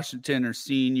 Fleeks, Washington are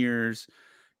seniors.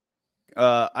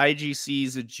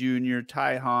 IGC's a junior,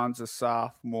 Ty Hahn's a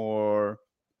sophomore.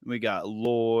 We got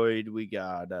Lloyd, we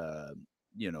got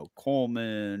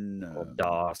Coleman,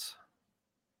 Doss.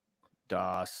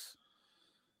 Doss.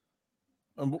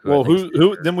 Well, I think's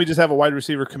who? Then we just have a wide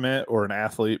receiver commit or an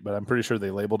athlete, but I'm pretty sure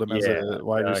they labeled him as a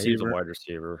wide He's a receiver. wide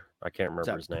receiver. I can't Is remember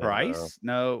that his name. Price?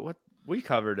 No, what we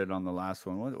covered it on the last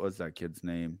one. What was that kid's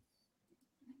name?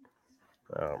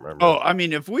 I don't remember. Oh, I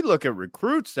mean, if we look at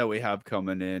recruits that we have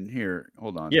coming in here,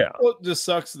 hold on. yeah. Well, it just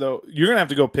sucks though. You're gonna have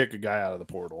to go pick a guy out of the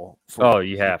portal. Oh,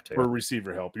 you have for to.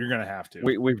 receiver help. You're gonna have to.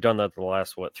 We've done that the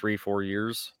last 3-4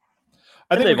 years.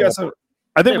 I think they've we got all some. wor-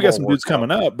 I think we they've got all some dudes worked out.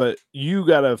 coming up, but you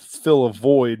got to fill a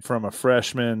void from a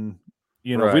freshman.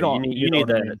 You know, Right. we don't. You know need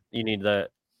what I that. mean? You need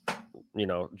that.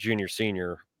 Junior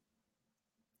senior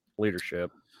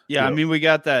leadership. Yeah, I Yep. mean, we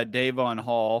got that Davon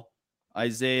Hall,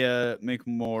 Isaiah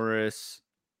McMorris.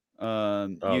 Oh,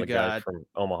 You the guy got from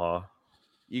Omaha.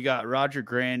 Roger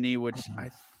Grandy, which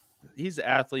he's an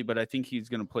athlete, but I think he's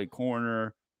going to play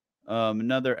corner.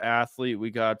 Another athlete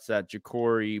we got that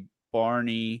Ja'Cory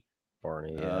Barney.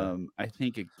 Barney. Yeah. I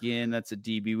think again that's a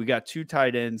DB. We got 2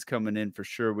 tight ends coming in for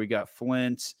sure. We got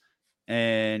Flint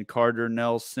and Carter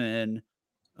Nelson.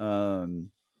 What's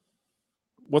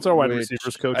our wide which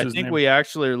receivers coach's I think name? we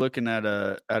actually are looking at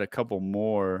a couple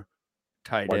more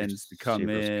tight Wide ends to come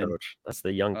receivers in. Coach. That's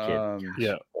the young kid.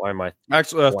 Yeah. Why am I?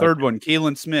 Actually, a Why- third one,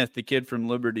 Keelan Smith, the kid from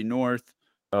Liberty North.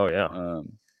 Oh yeah.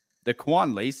 The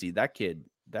Quan Lacey, that kid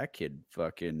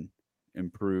fucking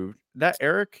improved. That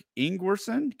Eric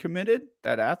Ingwerson committed,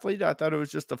 that athlete. I thought it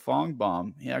was just a Fong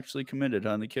bomb. He actually committed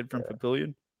on the kid from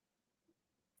Papillion.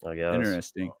 I guess.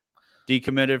 Interesting.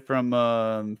 Decommitted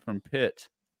from Pitt.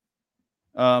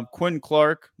 Quinn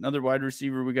Clark, another wide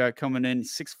receiver we got coming in,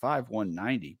 6'5",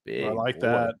 190. Big. I like boy.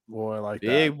 that. Boy, I like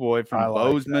Big that. boy I from like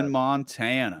Bozeman, that.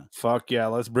 Montana. Fuck yeah,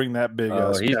 let's bring that big.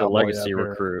 Oh, he's a cowboy legacy up here.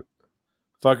 recruit.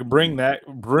 Fucking bring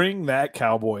that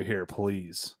cowboy here,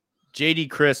 please. JD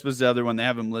Crisp was the other one. They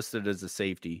have him listed as a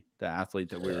safety, the athlete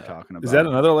that we were talking about. Is that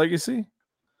another legacy?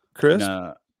 Chris?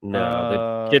 No.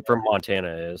 No, the kid from Montana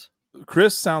is.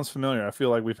 Chris sounds familiar. I feel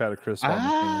like we've had a Chris on the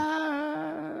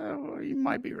team. You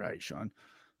might be right, Sean.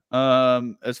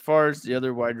 As far as the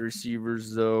other wide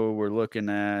receivers, though, we're looking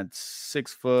at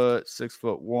 6 foot,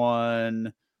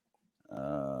 6'1".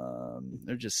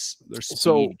 They're speed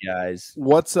So- guys.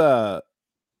 What's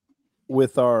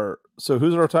with our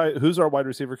who's our wide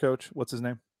receiver coach? What's his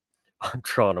name? I'm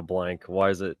drawing a blank. Why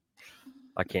is it?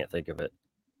 I can't think of it.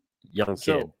 Young kid.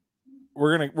 So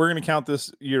we're gonna count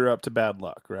this year up to bad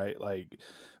luck, right? Like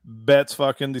Betts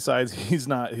fucking decides he's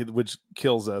not, which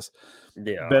kills us.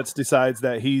 Yeah. Betts decides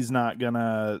that he's not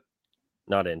gonna,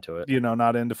 Not into it.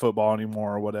 not into football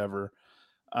anymore or whatever.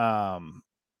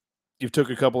 You've took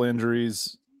a couple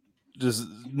injuries, just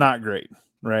not great,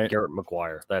 right? Garrett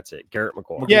McGuire. That's it. Garrett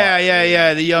McGuire.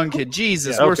 Yeah. The young kid.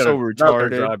 Jesus, Yeah, we're so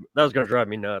retarded. That was gonna drive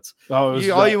me nuts. Oh, it was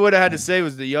All you would have had to say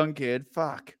was the young kid.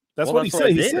 Fuck. that's Well, what that's he what I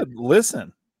said. He did. said,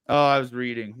 "Listen, Oh, I was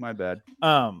reading. My bad.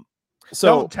 So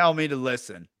Don't tell me to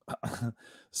listen.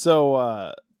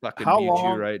 So Fucking how mute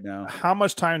long? you right now. How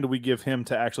much time do we give him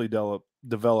to actually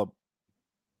develop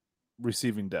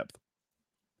receiving depth?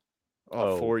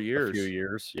 Oh, 4 A years. few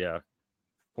years, yeah,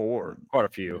 4. quite a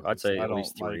few. I'd say I at don't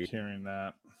least 3. like hearing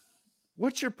that.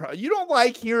 What's your problem? You don't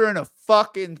like hearing a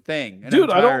fucking thing, and Dude,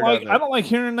 I'm I don't tired like of I it. don't like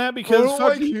hearing that I because don't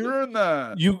like fucking hearing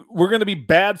that. we're gonna be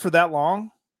bad for that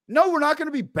long. No, we're not going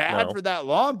to be bad No. for that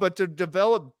long, but to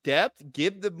develop depth,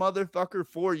 give the motherfucker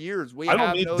 4 years. We I don't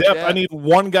have need no depth. depth. I need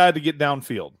one guy to get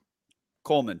downfield.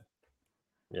 Coleman.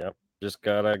 Yep, just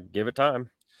gotta give it time.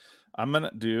 I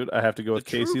have to go with The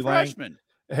true Casey Lang. freshman.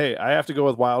 Hey, I have to go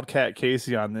with Wildcat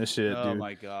Casey on this shit, Oh dude.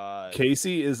 my god.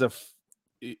 Casey is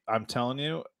I'm telling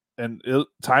you, and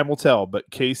time will tell, but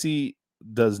Casey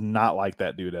does not like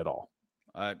that dude at all.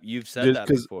 You've said that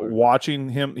before. Watching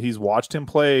him, he's watched him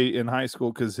play in high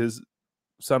school because his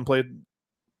son played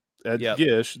at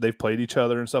Gish. They've played each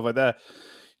other and stuff like that.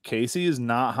 Casey is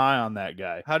not high on that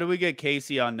guy. How do we get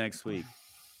Casey on next week?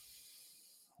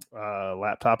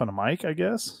 Laptop and a mic, I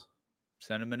guess.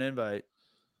 Send him an invite.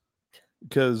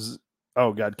 Because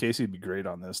oh god, Casey'd be great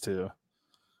on this too.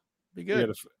 Be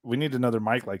good. We need another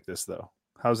mic like this though.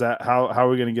 How's that? How are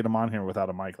we going to get him on here without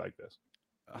a mic like this?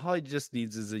 All he just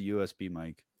needs is a USB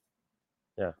mic.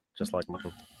 Yeah, just like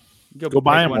mine. Go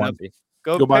buy him one.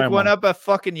 Go pick one up at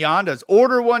fucking Yonda's.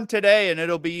 Order one today, and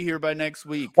it'll be here by next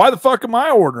week. Why the fuck am I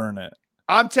ordering it?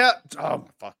 Oh my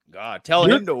fucking god! Tell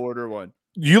him to order one.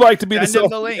 You like to be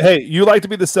you like to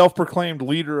be the self-proclaimed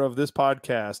leader of this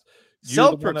podcast.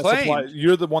 Self-proclaimed.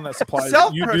 You're the one that supplies.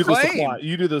 You do the supply.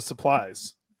 You do the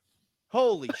supplies.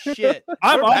 Holy shit!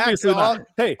 I'm obviously not.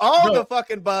 Hey, the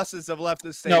fucking buses have left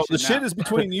the station. No, the shit is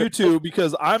between you two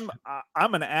because I'm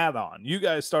an add-on. You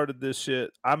guys started this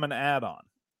shit. I'm an add-on,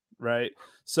 right?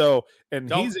 So, and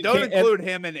don't include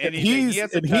him in anything.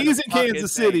 He's in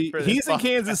Kansas City. He's in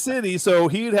Kansas City, so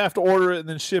he'd have to order it and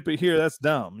then ship it here. That's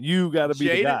dumb. You got to be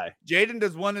the guy. Jaden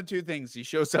does one of two things. He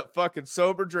shows up fucking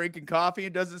sober, drinking coffee,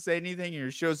 and doesn't say anything, or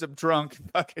he shows up drunk.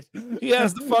 Fucking. He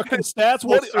has the fucking stats.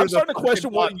 I'm starting to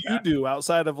question what you do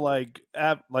outside of like.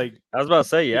 I was about to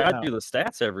say, I do the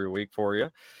stats every week for you.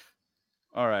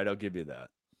 All right, I'll give you that.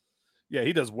 Yeah,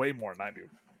 he does way more than I do.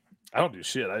 I don't do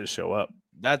shit. I just show up.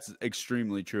 That's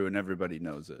extremely true, and everybody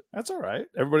knows it. That's all right.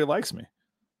 Everybody likes me.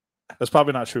 That's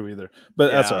probably not true either,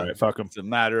 but that's all right. Fuck them. It's a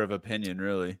matter of opinion,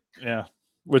 really. Yeah,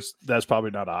 which that's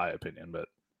probably not a high opinion, but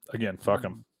again, fuck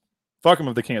them. Fuck them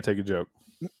if they can't take a joke.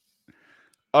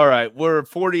 All right, we're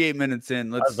 48 minutes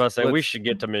in. I was about to say we should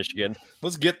get to Michigan.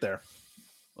 Let's get there.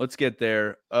 Let's get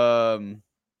there.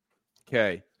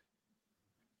 Okay.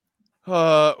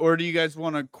 Or do you guys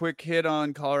want a quick hit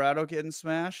on Colorado getting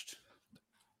smashed?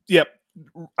 Yep.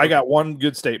 I got one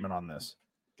good statement on this.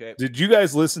 Okay. Did you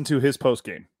guys listen to his post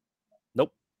game?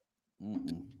 Nope.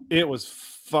 It was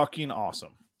fucking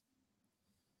awesome.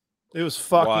 It was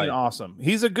fucking awesome.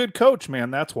 He's a good coach, man.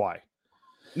 That's why.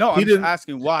 No, I'm just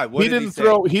asking why. What did he say?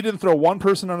 He didn't throw one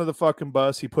person under the fucking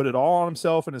bus. He put it all on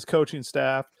himself and his coaching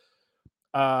staff.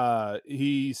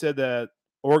 He said that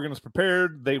Oregon was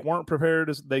prepared. They weren't prepared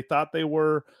as they thought they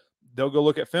were. They'll go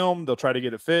look at film. They'll try to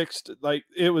get it fixed. Like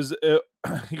it was,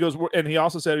 he goes, and he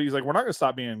also said, he's like, we're not going to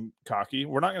stop being cocky.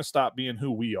 We're not going to stop being who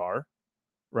we are.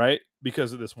 Right.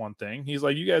 Because of this one thing. He's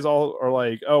like, you guys all are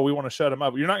like, oh, we want to shut him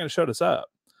up. You're not going to shut us up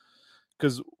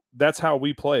because that's how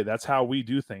we play. That's how we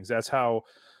do things. That's how,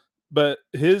 but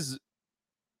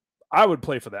I would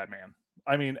play for that man.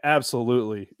 I mean,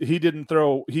 absolutely. He didn't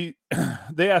throw,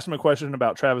 they asked him a question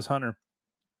about Travis Hunter.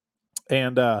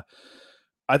 And,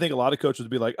 I think a lot of coaches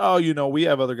would be like, oh, we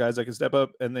have other guys that can step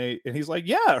up. And he's like,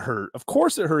 yeah, it hurt. Of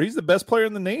course it hurt. He's the best player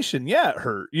in the nation. Yeah, it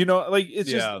hurt. Like it's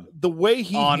just the way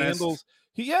he handles.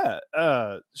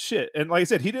 Shit. And like I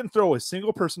said, he didn't throw a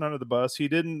single person under the bus. He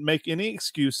didn't make any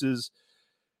excuses.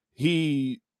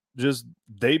 We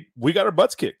got our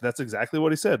butts kicked. That's exactly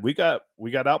what he said. We got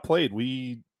outplayed.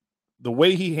 The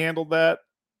way he handled that,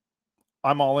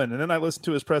 I'm all in. And then I listened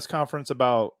to his press conference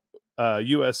about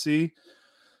USC.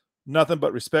 Nothing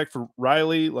but respect for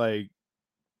Riley. Like,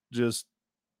 just,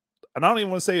 and I don't even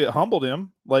want to say it humbled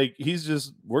him. Like, he's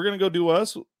just, we're going to go do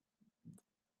us.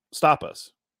 Stop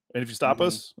us. And if you stop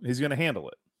us, he's going to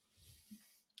handle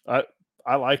it.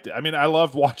 I liked it. I mean, I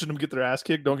loved watching them get their ass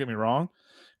kicked. Don't get me wrong,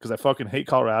 because I fucking hate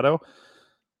Colorado.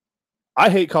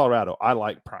 I hate Colorado. I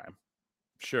like Prime.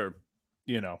 Sure.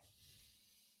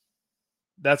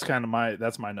 That's kind of my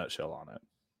nutshell on it.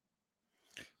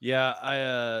 Yeah,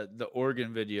 the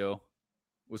Oregon video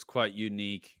was quite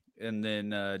unique, and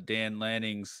then Dan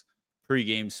Lanning's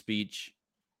pregame speech,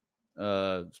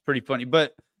 it's pretty funny.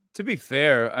 But To be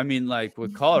fair, I mean, like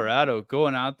with Colorado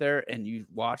going out there and you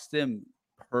watch them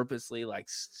purposely like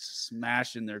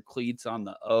smashing their cleats on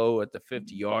the O at the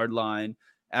 50-yard line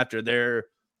after they're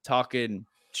talking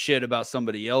shit about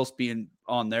somebody else being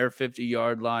on their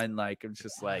 50-yard line. Like, it's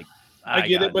just like, I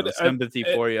get it, but no sympathy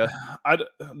for you. I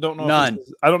don't know. None.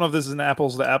 I don't know if this is an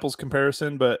apples to apples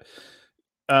comparison, but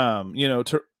you know,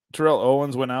 Terrell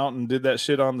Owens went out and did that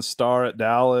shit on the Star at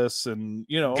Dallas, and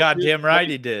you know, goddamn right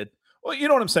he did. Well, you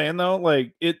know what I'm saying though,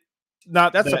 like it.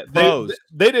 Not that's that, a pose.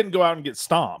 They didn't go out and get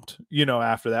stomped, you know,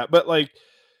 after that, but like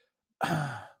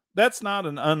that's not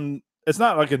it's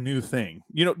not like a new thing,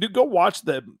 you know. Dude, go watch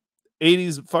the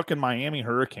 80s fucking Miami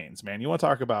Hurricanes, man. You want to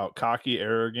talk about cocky,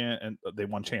 arrogant, and they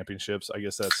won championships. I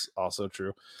guess that's also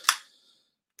true.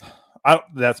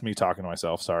 That's me talking to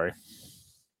myself. Sorry.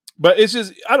 But it's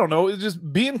just, I don't know. It's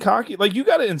just being cocky. Like, you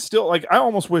got to instill, like, I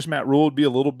almost wish Matt Rule would be a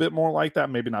little bit more like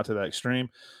that. Maybe not to that extreme,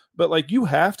 but like, you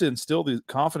have to instill the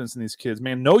confidence in these kids,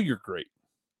 man. Know you're great.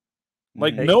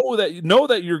 Like, know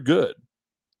that you're good.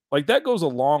 Like, that goes a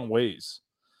long ways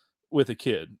with a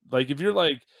kid. Like, if you're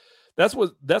like, that's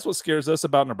what scares us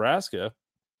about Nebraska,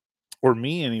 or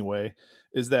me anyway,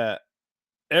 is that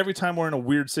every time we're in a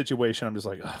weird situation, I'm just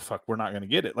like, oh, fuck, we're not going to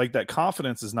get it. Like, that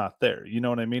confidence is not there. You know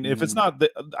what I mean? If it's not,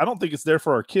 I don't think it's there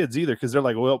for our kids either, because they're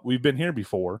like, well, we've been here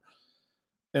before,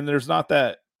 and there's not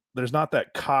that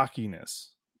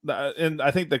cockiness. And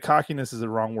I think the cockiness is the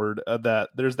wrong word. That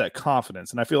there's that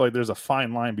confidence, and I feel like there's a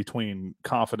fine line between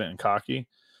confident and cocky,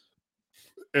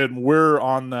 and we're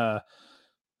on the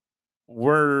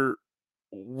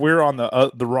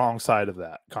wrong side of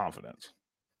that confidence.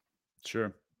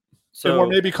 Sure. So, or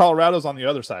maybe Colorado's on the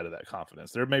other side of that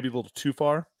confidence. They're maybe a little too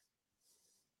far.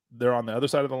 They're on the other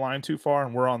side of the line too far,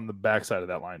 and we're on the back side of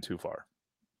that line too far.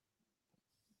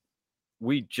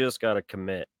 We just got to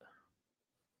commit.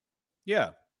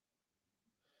 Yeah.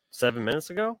 7 minutes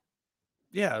ago?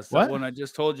 Yeah, it's the one I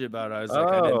just told you about. I was like,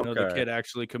 I didn't know the kid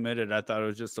actually committed. I thought it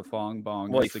was just a Fong Bong.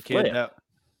 Well, it's the kid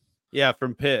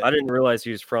from Pitt. I didn't realize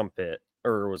he was from Pitt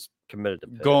or was committed to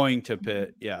Pitt. Going to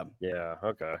Pitt, yeah. Yeah,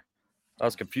 okay. I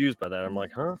was confused by that. I'm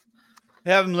like, huh?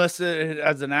 They have him listed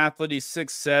as an athlete. He's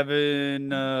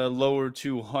 6'7", lower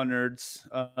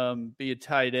 200s, be a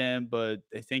tight end, but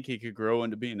they think he could grow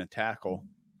into being a tackle,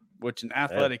 which an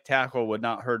athletic tackle would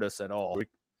not hurt us at all.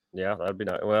 Yeah, that'd be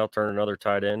nice. Well, turn another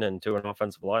tight end into an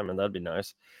offensive lineman. That'd be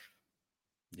nice.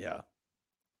 Yeah.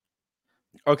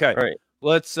 Okay. All right.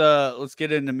 Let's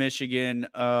get into Michigan.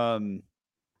 Fucking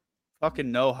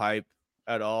no hype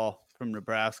at all from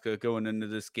Nebraska going into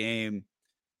this game.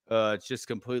 It's just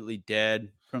completely dead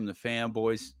from the fan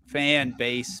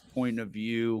base point of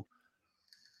view.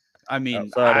 I mean,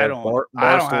 I don't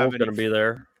have going to be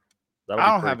there. I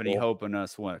don't have any hope in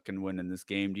us can win in this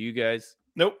game. Do you guys?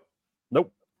 Nope.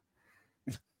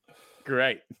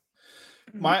 Great.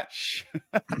 We might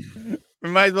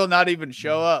as well not even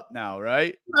show up now,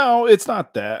 right? No, it's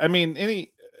not that. I mean,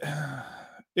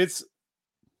 it's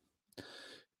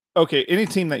okay. Any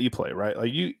team that you play, right?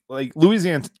 Like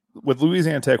Louisiana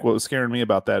Tech. What was scaring me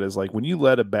about that is like when you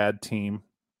let a bad team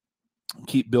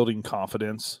keep building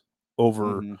confidence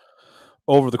over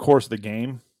the course of the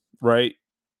game, right?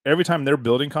 Every time they're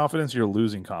building confidence, you're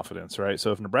losing confidence, right?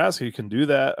 So if Nebraska can do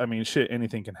that, I mean, shit,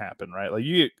 anything can happen, right? Like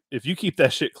if you keep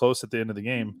that shit close at the end of the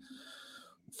game,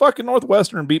 fucking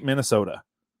Northwestern beat Minnesota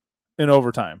in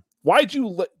overtime. Why'd you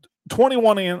let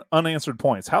 21 unanswered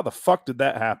points? How the fuck did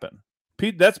that happen?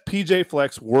 That's PJ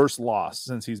Fleck's worst loss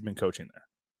since he's been coaching there.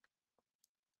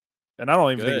 And I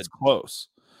don't even think it's close.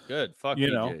 Good. Fuck you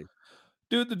PJ. know,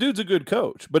 dude, the dude's a good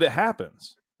coach, but it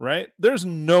happens. Right? There's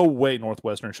no way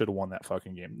Northwestern should have won that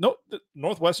fucking game. No,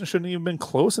 Northwestern shouldn't even been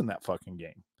close in that fucking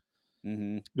game.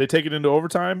 Mm-hmm. They take it into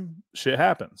overtime. Shit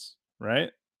happens, right?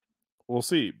 We'll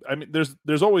see. I mean,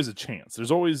 there's always a chance.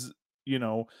 There's always, you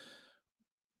know,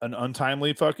 an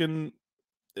untimely fucking.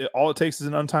 All it takes is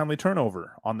an untimely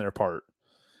turnover on their part.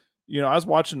 You know, I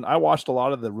watched a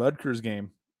lot of the Rutgers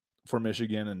game for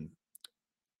Michigan, and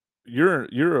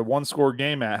you're a one-score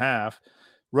game at half.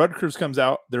 Rutgers comes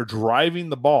out, they're driving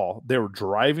the ball. They were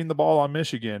driving the ball on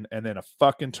Michigan, and then a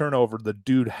fucking turnover. The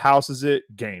dude houses it,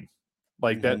 game.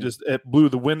 Like that it blew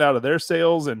the wind out of their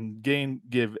sails and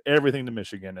give everything to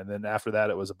Michigan. And then after that,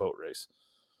 it was a boat race.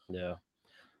 Yeah.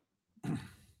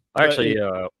 I actually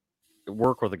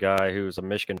work with a guy who's a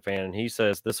Michigan fan, and he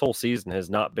says this whole season has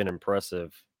not been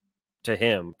impressive to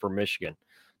him for Michigan.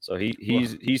 So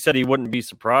he said he wouldn't be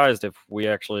surprised if we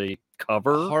actually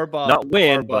cover, not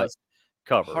win, but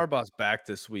cover. Harbaugh's back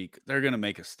this week. They're going to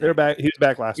make a statement. They're back. He was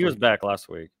back last week. He was back last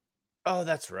week. Oh,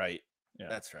 that's right. Yeah.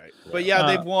 That's right. But yeah,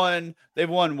 they've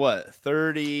won what?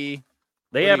 30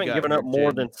 They What do you haven't got given here, up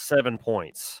more Jaden? than 7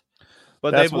 points.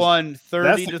 But That's they've won that's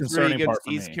 30 the to 3 concerning part against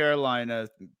for East me. Carolina,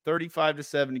 35 to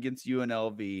 7 against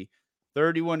UNLV,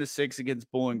 31 to 6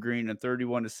 against Bowling Green, and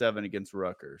 31 to 7 against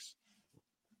Rutgers.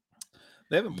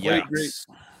 They haven't played great. Yikes.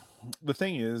 The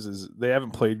thing is they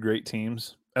haven't played great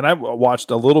teams. And I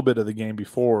watched a little bit of the game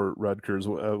before Rutgers.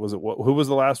 Was it who was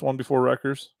the last one before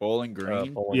Rutgers? Bowling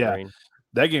Green. Bowling Yeah. Green.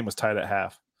 That game was tied at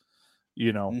half.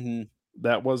 You know, Mm-hmm.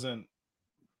 that wasn't.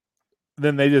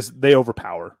 Then they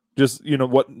overpower. Just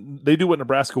what they do, what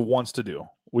Nebraska wants to do.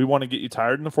 We want to get you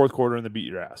tired in the fourth quarter and then beat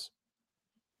your ass.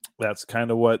 That's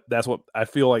what I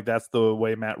feel like. That's the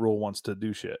way Matt Rule wants to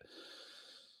do shit.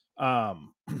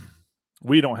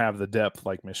 We don't have the depth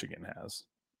like Michigan has,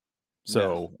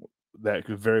 so that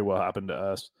could very well happen to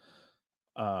us.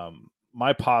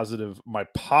 My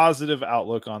positive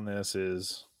outlook on this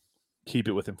is keep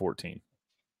it within 14.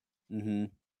 Mm-hmm.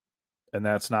 And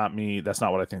that's not me. That's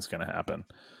not what I think is going to happen.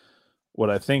 What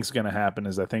I think is going to happen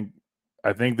is I think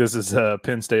this is a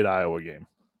Penn State Iowa game.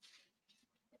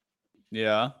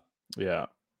 Yeah. Yeah.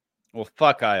 Well,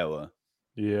 fuck Iowa.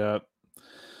 Yeah.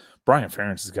 Brian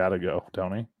Ferentz has got to go,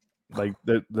 don't he? Like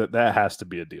that has to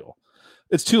be a deal.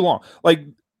 It's too long. Like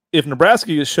if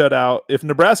Nebraska gets shut out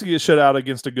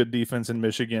against a good defense in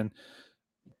Michigan,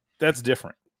 that's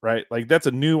different, right? Like that's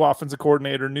a new offensive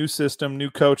coordinator, new system, new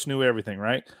coach, new everything,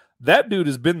 right? That dude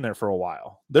has been there for a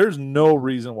while. There's no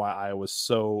reason why Iowa's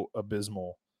so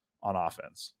abysmal on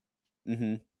offense.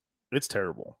 Mm-hmm. It's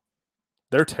terrible.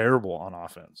 They're terrible on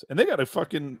offense. And they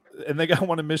got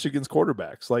one of Michigan's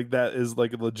quarterbacks. Like that is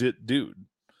like a legit dude.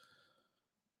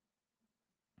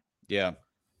 Yeah.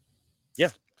 Yeah.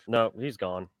 No, he's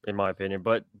gone, in my opinion.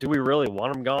 But do we really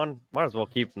want him gone? Might as well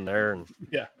keep him there and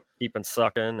keep him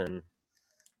sucking and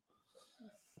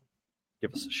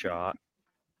give us a shot.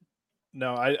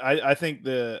 No, I think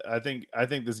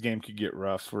this game could get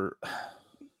rough for.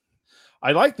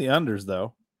 I like the unders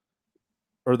though,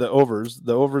 or the overs.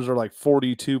 The overs are like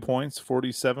 42 points,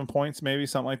 47 points, maybe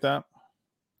something like that.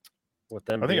 With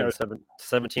them being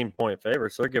 17-point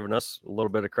favorites, they're giving us a little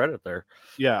bit of credit there.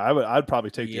 Yeah, I'd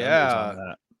probably take the unders on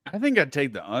that. I think I'd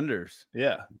take the unders.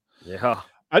 Yeah. Yeah.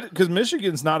 Because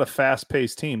Michigan's not a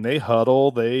fast-paced team. They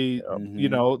huddle. They,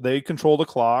 they control the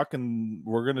clock, and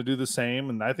we're going to do the same.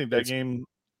 And I think that game,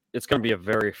 it's going to be a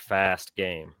very fast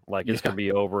game. Like it's going to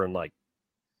be over in like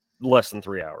less than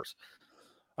 3 hours.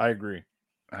 I agree.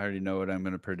 I already know what I'm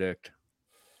going to predict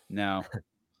now,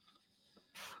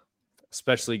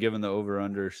 especially given the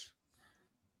over-unders.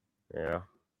 Yeah.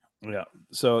 Yeah.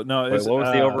 So no, what was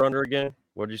the over-under again?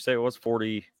 What did you say it was?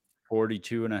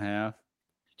 42.5.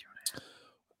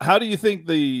 How do you think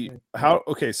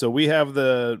okay, so we have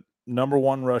the number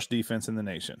one rush defense in the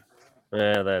nation.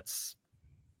 Yeah,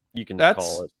 you can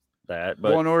call it that.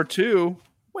 But 1 or 2.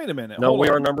 Wait a minute. No, we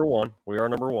are number one. We are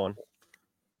number one.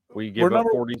 We give up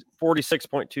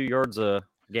 46.2 yards a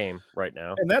game right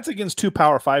now. And that's against 2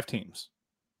 Power 5 teams.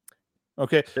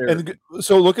 Okay. And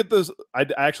so look at this. I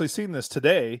actually seen this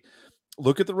today.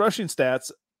 Look at the rushing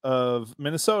stats of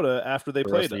Minnesota after they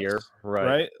played us. Year.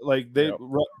 Right. Like they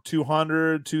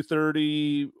 200,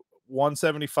 230,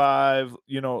 175,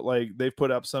 like they've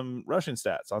put up some rushing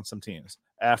stats on some teams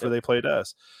after they played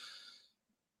us.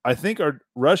 I think our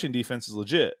rushing defense is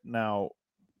legit. Now,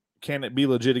 can it be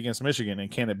legit against Michigan? And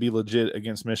can it be legit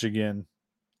against Michigan?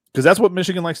 Because that's what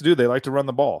Michigan likes to do. They like to run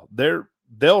the ball. They're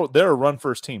a run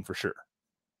first team for sure.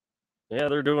 Yeah,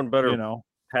 they're doing better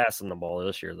passing the ball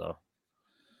this year though.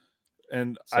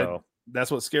 And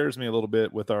that's what scares me a little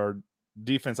bit with our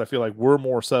defense. I feel like we're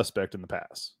more suspect in the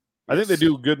pass. I think they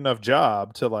do a good enough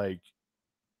job to like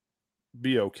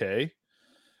be okay.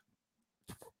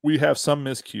 We have some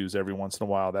miscues every once in a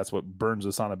while. That's what burns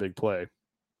us on a big play.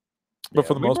 But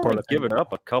for the most part, I've given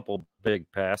up a couple big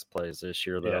pass plays this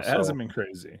year, though. Yeah, it hasn't been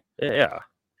crazy. Yeah,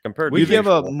 compared we give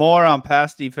up more on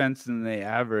pass defense than they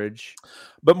average.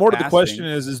 But more to the question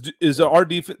is our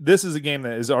defense? This is a game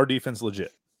that is our defense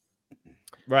legit.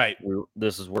 Right.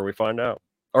 This is where we find out.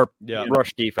 Our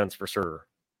rush defense for sure.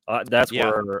 That's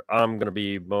where I'm going to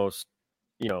be most,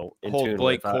 in tune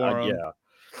Blake with. Corum.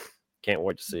 Can't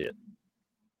wait to see it.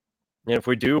 And if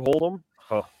we do hold them,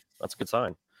 that's a good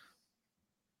sign.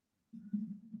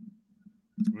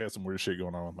 We got some weird shit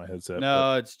going on with my headset.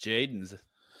 No, it's Jaden's.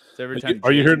 It's every time.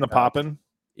 Are you hearing the popping?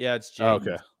 Yeah, it's Jaden's.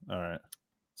 Oh, okay. All right.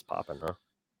 It's popping, huh?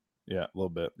 Yeah, a little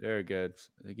bit. Very good.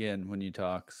 Again, when you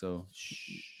talk, so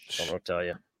I don't tell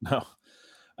you.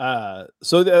 No.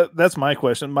 So that's my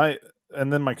question. My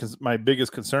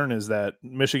biggest concern is that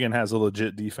Michigan has a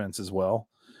legit defense as well,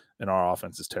 and our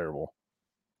offense is terrible.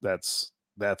 That's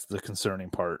the concerning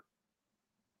part.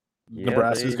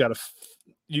 Nebraska's got to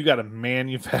you got to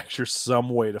manufacture some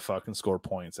way to fucking score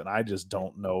points, and I just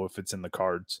don't know if it's in the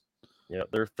cards. Yeah,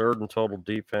 they're third in total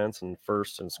defense and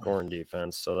first in scoring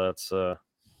defense, so that's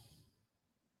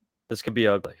this could be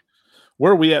ugly.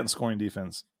 Where are we at in scoring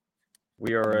defense?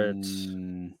 We are at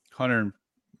 100.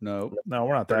 No,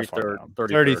 we're not that far down.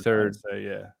 33rd.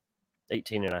 Yeah,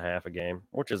 18.5 a game,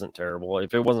 which isn't terrible.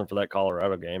 If it wasn't for that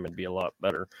Colorado game, it'd be a lot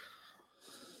better.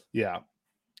 Yeah,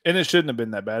 and it shouldn't have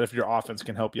been that bad if your offense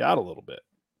can help you out a little bit.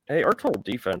 Hey, our total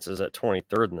defense is at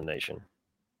 23rd in the nation.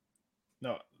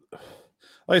 No,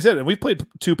 like I said, and we played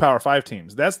 2 Power 5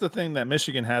 teams. That's the thing that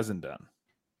Michigan hasn't done.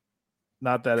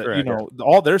 Not that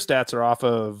all their stats are off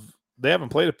of. They haven't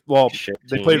played. Well,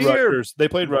 they played Rutgers. They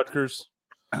played Rutgers.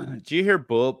 Did you hear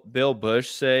Bill Bush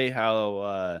say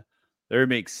how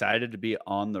they're excited to be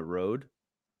on the road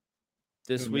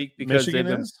this week because Michigan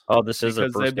they've been? Is? Oh, this is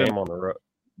their first game on the road.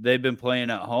 They've been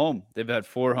playing at home. They've had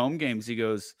 4 home games. He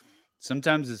goes,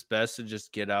 sometimes it's best to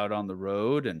just get out on the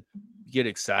road and get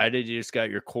excited. You just got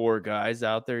your core guys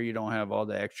out there. You don't have all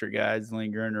the extra guys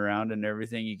lingering around and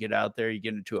everything. You get out there, you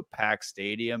get into a packed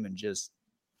stadium and just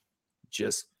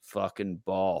fucking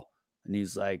ball. And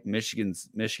he's like, Michigan's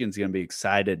going to be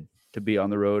excited to be on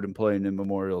the road and playing in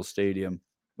Memorial Stadium,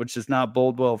 which does not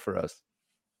bode well for us.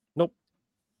 Nope.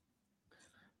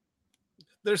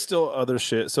 There's still other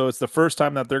shit. So it's the first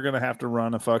time that they're going to have to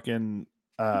run a fucking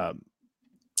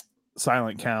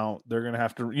silent count. They're going to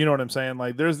have to, you know what I'm saying?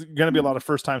 Like, there's going to be a lot of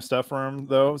first time stuff for them,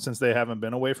 though, since they haven't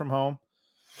been away from home.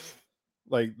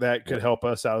 Like, that could help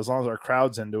us out as long as our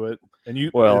crowd's into it. And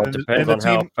it depends on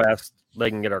how fast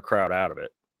they can get our crowd out of it.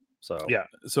 So yeah.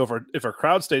 So if our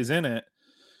crowd stays in it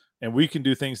and we can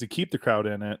do things to keep the crowd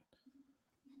in it,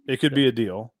 it could be a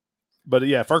deal. But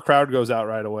yeah, if our crowd goes out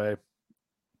right away,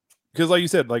 because like you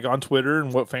said, like on Twitter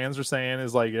and what fans are saying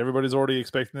is like everybody's already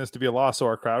expecting this to be a loss, so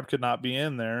our crowd could not be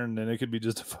in there, and then it could be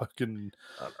just a fucking.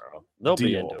 I don't know. They'll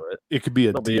be into it. It could be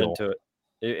a deal. Be into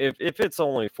it. If it's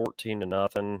only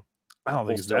 14-0, I don't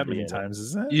think it's that many times,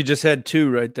 is it? You just had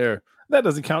 2 right there. That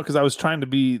doesn't count because I was trying to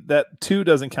be that 2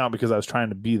 doesn't count because I was trying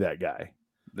to be that guy.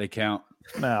 They count.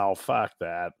 No, fuck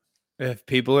that. If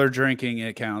people are drinking,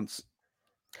 it counts.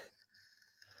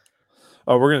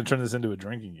 Oh, we're gonna turn this into a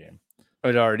drinking game.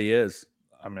 It already is.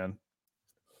 I'm in.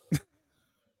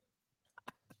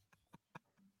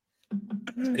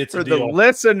 It's for the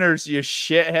listeners, you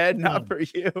shithead, not for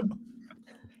you.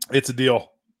 It's a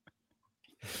deal.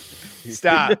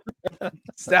 Stop.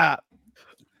 Stop.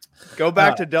 Go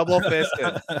back to double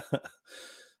fisted.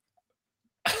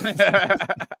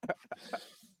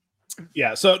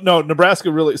 Yeah. So no,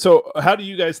 Nebraska really. So how do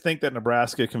you guys think that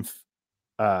Nebraska can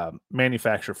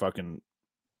manufacture fucking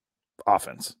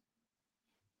offense?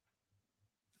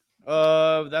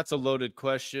 That's a loaded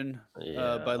question.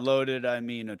 Yeah. By loaded, I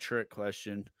mean a trick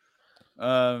question.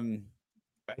 I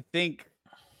think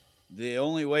the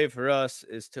only way for us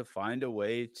is to find a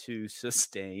way to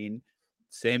sustain.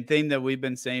 Same thing that we've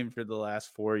been saying for the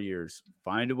last 4 years.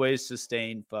 Find a way to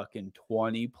sustain fucking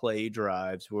 20 play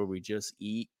drives where we just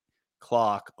eat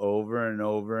clock over and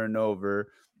over and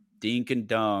over, dink and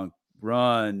dunk,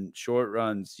 run, short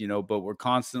runs, but we're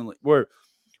constantly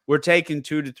we're taking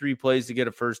 2 to 3 plays to get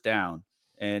a first down.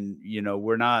 And,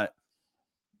 we're not,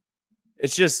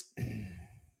 it's just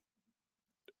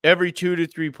every 2 to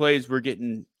 3 plays, we're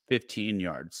getting 15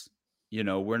 yards.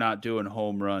 We're not doing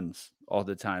home runs all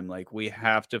the time. Like, we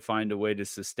have to find a way to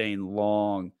sustain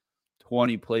long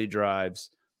 20 play drives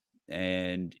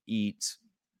and eat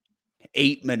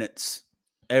 8 minutes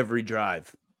every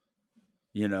drive,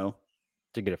 to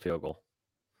get a field goal.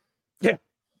 Yeah.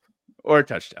 Or a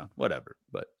touchdown, whatever.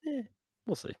 But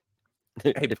we'll see.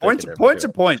 Hey, points are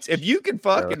points. If you can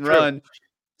fucking run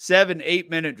 7-8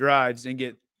 minute drives and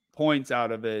get points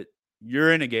out of it,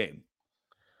 you're in a game.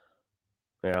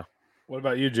 Yeah. What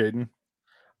about you, Jaden?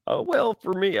 Well,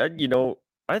 for me,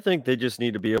 I think they just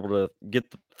need to be able to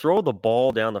throw the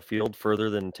ball down the field further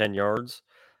than 10 yards.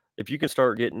 If you can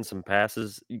start getting some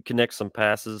passes, you connect some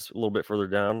passes a little bit further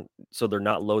down so they're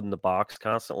not loading the box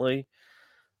constantly,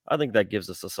 I think that gives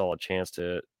us a solid chance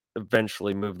to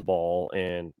eventually move the ball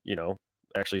and,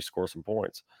 actually score some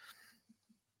points.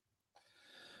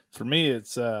 For me,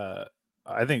 it's I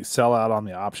think sell out on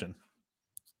the option.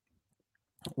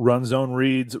 Run zone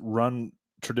reads, run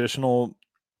traditional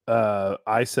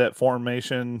I-set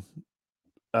formation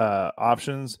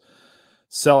options,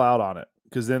 sell out on it.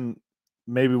 Because then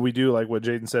maybe we do, like what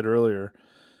Jaden said earlier,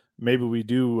 maybe we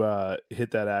do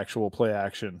hit that actual play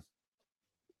action.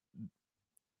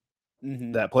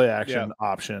 Mm-hmm. That play action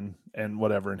option and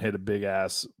whatever, and hit a big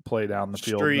ass play down the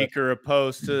field. Streak or a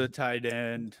post to the tight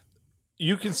end.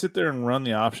 you can sit there and run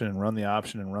the option and run the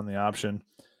option and run the option,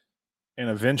 and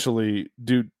eventually,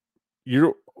 dude,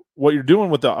 what you're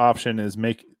doing with the option is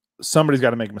somebody's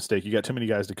got to make a mistake. You got too many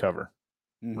guys to cover,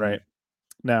 right?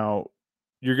 Now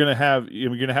you're gonna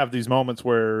have these moments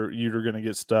where you're gonna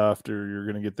get stuffed or you're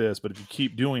gonna get this, but if you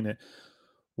keep doing it,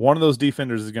 one of those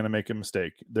defenders is gonna make a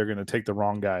mistake. They're gonna take the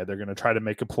wrong guy. They're gonna try to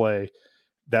make a play.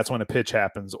 That's when a pitch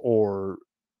happens, or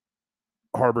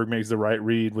Harburg makes the right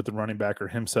read with the running back or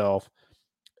himself,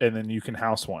 and then you can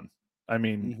house one. I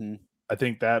mean,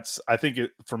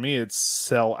 for me, it's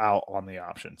sell out on the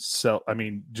option.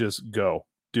 Just go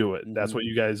do it. That's what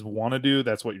you guys want to do.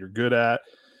 That's what you're good at.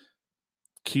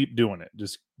 Keep doing it.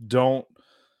 Just don't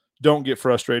get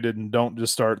frustrated and don't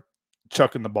just start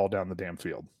chucking the ball down the damn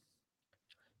field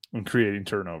and creating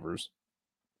turnovers.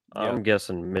 I'm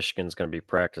guessing Michigan's going to be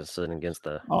practicing against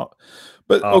the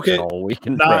but okay, all week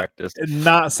in practice.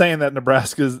 Not saying that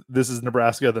this is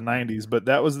Nebraska of the 90s, but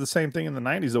that was the same thing in the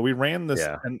 90s. Though we ran this,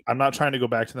 and I'm not trying to go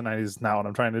back to the 90s now. What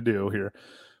I'm trying to do here,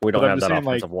 we don't have that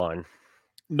offensive line.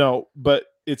 No, but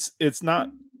it's not.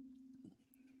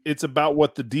 It's about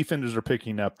what the defenders are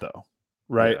picking up, though,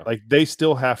 right? Yeah. Like they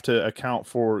still have to account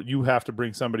for. You have to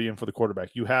bring somebody in for the quarterback.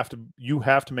 You have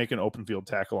to make an open field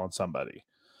tackle on somebody.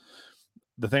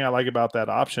 The thing I like about that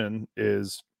option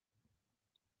is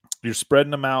you're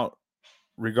spreading them out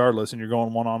regardless, and you're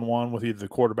going one-on-one with either the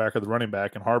quarterback or the running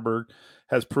back. And Harburg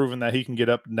has proven that he can get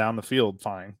up and down the field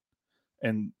fine.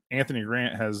 And Anthony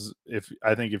Grant has, if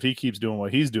he keeps doing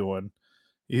what he's doing,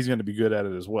 he's going to be good at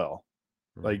it as well.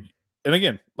 Like, and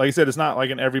again, like I said, it's not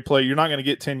like in every play, you're not going to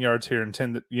get 10 yards here and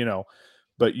 10,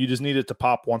 but you just need it to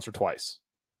pop once or twice.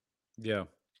 Yeah.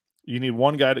 You need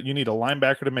one guy you need a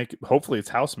linebacker to make, hopefully it's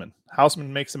Houseman.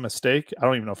 Houseman makes a mistake. I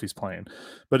don't even know if he's playing,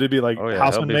 but it'd be like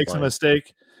Houseman makes a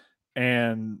mistake,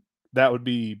 and that would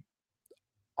be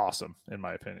awesome, in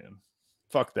my opinion.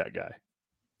 Fuck that guy.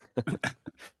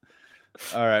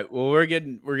 All right. Well, we're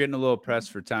getting a little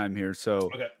pressed for time here, so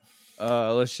okay.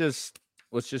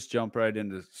 Let's just jump right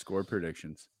into score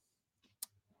predictions.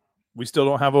 We still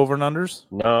don't have over and unders?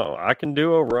 No, I can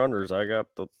do over unders. I got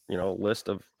the list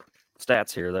of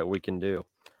stats here that we can do.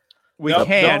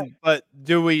 But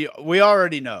do we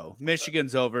already know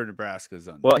Michigan's over, Nebraska's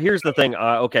under. Well, here's the thing.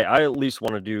 I at least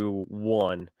want to do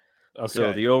one. Okay.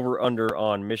 So the over under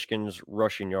on Michigan's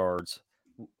rushing yards,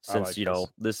 since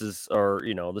this is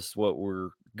what we're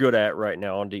good at right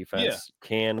now on defense. Yeah.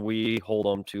 Can we hold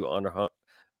them to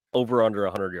over under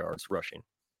 100 yards rushing?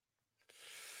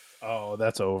 Oh,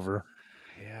 that's over.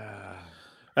 Yeah,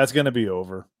 that's going to be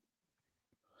over.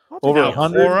 Over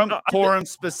 100 for him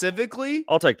specifically.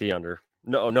 I'll take the under.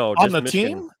 No, on just the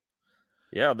Michigan. Team.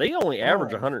 Yeah, they only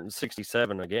average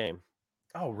 167 a game.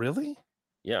 Oh, really?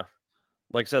 Yeah,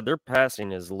 like I said, their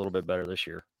passing is a little bit better this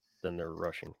year than their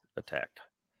rushing attack.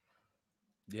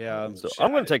 Yeah, so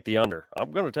I'm going to take the under.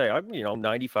 I'm going to take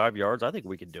 95 yards. I think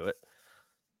we could do it.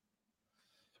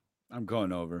 I'm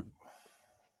going over.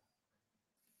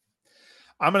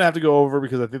 I'm going to have to go over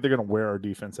because I think they're going to wear our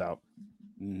defense out.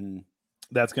 Mm-hmm.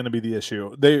 That's going to be the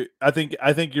issue. I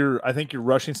think your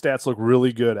rushing stats look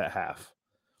really good at half,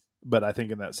 but I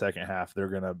think in that second half they're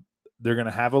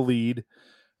gonna have a lead.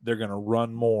 They're going to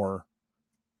run more,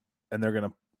 and they're going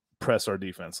to press our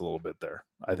defense a little bit there.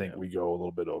 I think we go a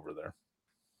little bit over there.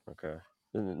 Okay,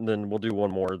 and then we'll do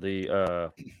one more. The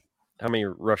how many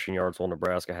rushing yards will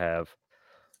Nebraska have?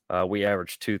 We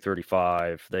average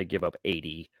 235. They give up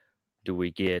 80. Do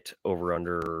we get over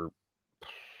under,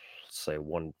 say,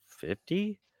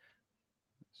 150,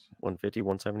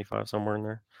 175, somewhere in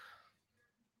there?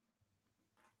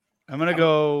 I'm gonna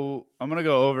go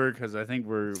over because I think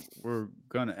we're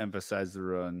gonna emphasize the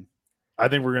run. I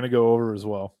think we're gonna go over as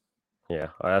well. Yeah,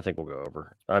 I think we'll go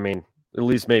over. I mean, at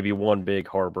least maybe one big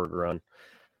Harburg run.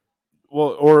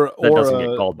 Well, or doesn't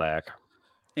get called back.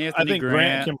 Anthony I think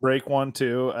Grant can break one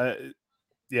too.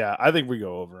 Yeah, I think we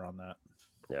go over on that.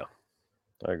 Yeah,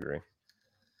 I agree.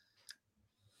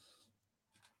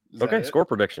 Okay, score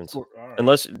predictions. Right.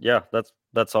 Unless,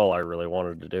 that's all I really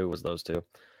wanted to do was those two.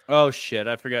 Oh shit!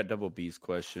 I forgot Double B's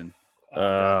question.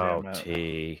 Oh,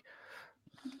 T.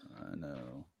 I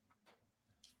know.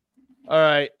 All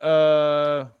right.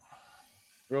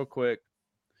 Real quick.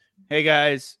 Hey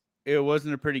guys, it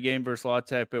wasn't a pretty game versus La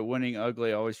Tech, but winning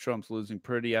ugly always trumps losing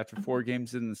pretty. After 4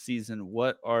 games in the season,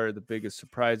 what are the biggest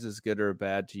surprises, good or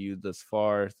bad, to you thus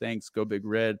far? Thanks. Go Big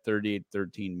Red.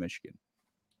 38-13 Michigan.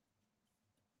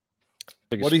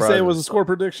 What did he say was the score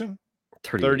prediction?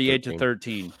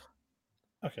 38-13.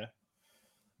 Okay.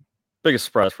 Biggest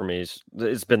surprise for me is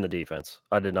it's been the defense.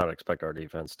 I did not expect our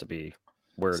defense to be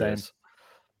where it is.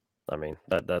 I mean,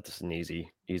 that's an easy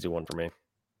one for me.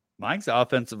 Mike's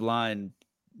offensive line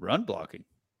run blocking.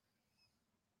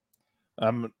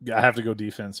 I have to go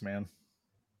defense, man.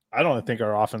 I don't think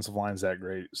our offensive line's that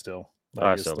great still.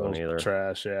 I still don't either.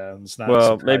 Trash, yeah. It's not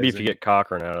well, surprising. maybe if you get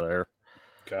Cochran out of there.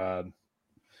 God.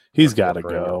 He's got to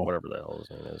go. Whatever the hell his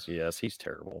name is. Yes, he's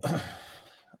terrible.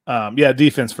 Yeah,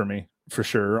 defense for me, for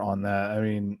sure on that. I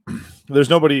mean, there's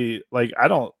nobody like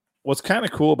what's kind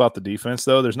of cool about the defense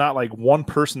though, there's not like one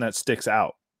person that sticks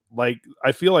out. Like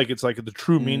I feel like it's like the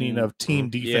true meaning of team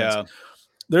defense. Yeah.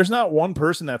 There's not one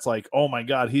person that's like, oh my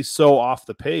God, he's so off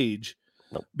the page.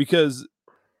 Nope. Because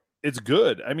it's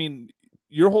good. I mean,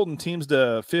 you're holding teams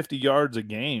to 50 yards a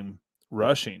game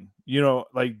rushing,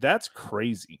 like that's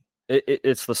crazy.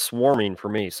 It's the swarming for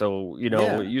me. So,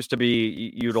 It used to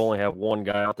be you'd only have one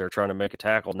guy out there trying to make a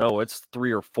tackle. No, it's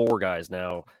 3 or 4 guys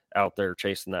now out there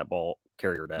chasing that ball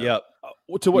carrier down. Yep.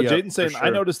 To what Jaden's saying, sure. I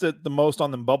noticed it the most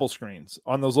on the bubble screens,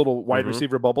 on those little wide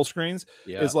receiver bubble screens.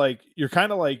 Yeah. Is like you're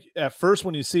kind of like at first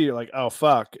when you see you're like, oh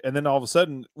fuck, and then all of a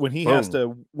sudden when he has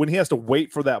to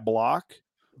wait for that block,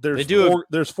 there's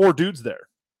 4 dudes there.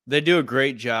 They do a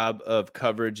great job of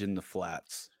coverage in the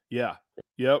flats. Yeah.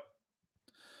 Yep.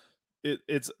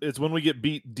 It's when we get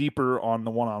beat deeper on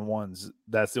the one-on-ones.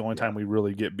 That's the only time we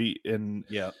really get beat. And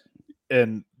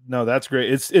no, that's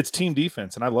great. It's team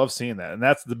defense, and I love seeing that. And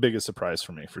that's the biggest surprise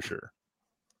for me for sure.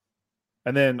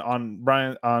 And then on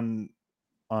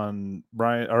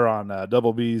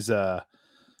Double B's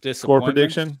score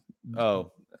prediction.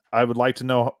 Oh, I would like to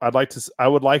know. I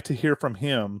would like to hear from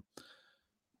him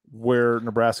where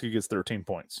Nebraska gets 13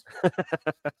 points.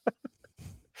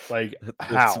 Like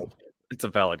how? It's a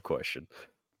valid question.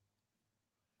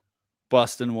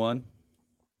 Bustin' one.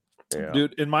 Yeah.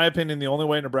 Dude, in my opinion, the only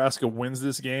way Nebraska wins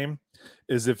this game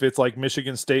is if it's like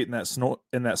Michigan State in that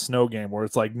snow game where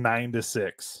it's like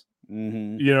 9-6.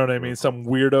 Mm-hmm. You know what I mean? Some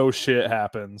weirdo shit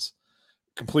happens.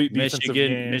 Complete defensive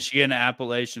game. Michigan,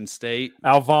 Appalachian State.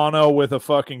 Alvano with a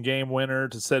fucking game winner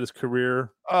to set his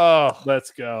career. Oh,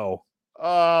 let's go.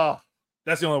 Oh,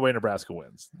 that's the only way Nebraska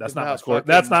wins. That's not my score.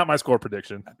 That's not my score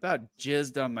prediction. I about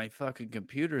jizzed on my fucking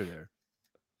computer there.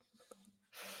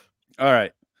 All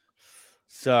right.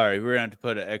 Sorry, we're gonna have to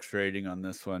put an X rating on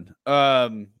this one.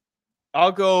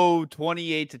 I'll go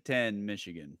 28-10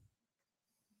 Michigan.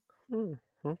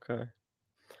 Okay.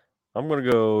 I'm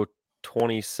gonna go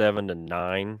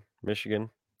 27-9 Michigan.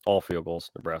 All field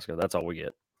goals, Nebraska. That's all we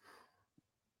get.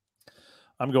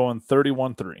 I'm going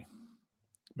 31-3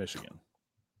 Michigan.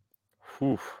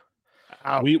 Whew.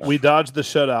 We dodged the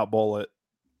shutout bullet,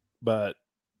 but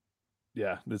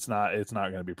yeah, it's not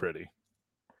going to be pretty.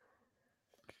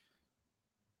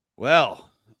 Well,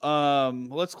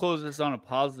 let's close this on a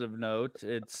positive note.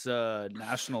 It's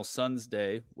National Sons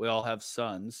Day. We all have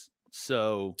sons.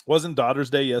 So wasn't Daughters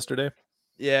Day yesterday?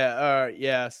 Yeah,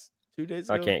 yes. 2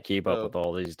 days ago. I can't keep up with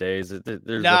all these days.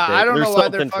 There's I don't know why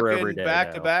they're for every fucking day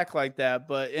back to back like that,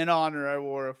 but in honor, I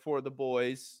wore it for the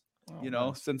boys.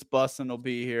 Since Bussin will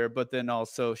be here, but then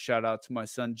also shout out to my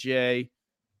son Jay,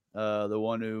 the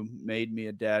one who made me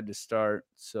a dad to start.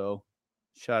 So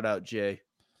shout out Jay.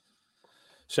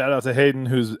 Shout out to Hayden,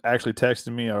 who's actually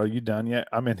texting me. Are you done yet?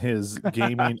 I'm in his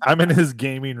gaming. I'm in his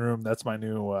gaming room. That's my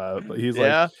new. He's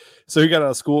like, so he got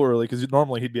out of school early because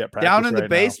normally he'd be at practice. Down in the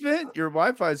basement, now. Your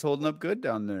Wi-Fi's holding up good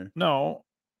down there. No,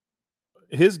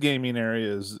 his gaming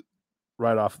area is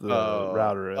right off the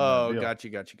router.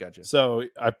 Gotcha. So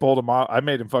I pulled him off. I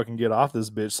made him fucking get off this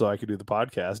bitch so I could do the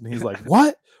podcast. And he's like,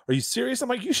 "What? Are you serious?" I'm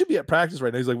like, "You should be at practice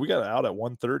right now." He's like, "We got out at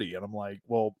 1:30." And I'm like,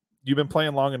 "Well, you've been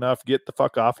playing long enough. Get the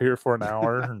fuck off here for an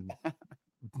hour and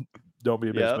don't be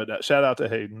a bitch." But shout out to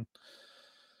Hayden,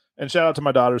 and shout out to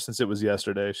my daughter since it was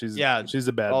yesterday. She's a bad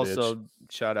bitch. Also,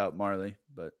 shout out Marley,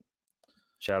 but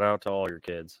shout out to all your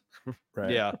kids. Right?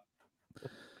 Yeah.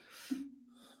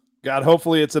 God,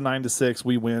 hopefully it's a 9-6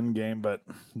 we win game, but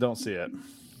don't see it.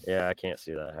 Yeah, I can't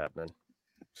see that happening.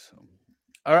 So,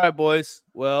 all right, boys.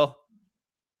 Well,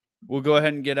 we'll go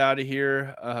ahead and get out of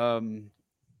here.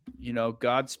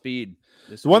 Godspeed.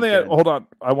 One thing, hold on.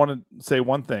 I want to say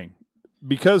one thing.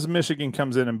 Because Michigan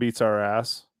comes in and beats our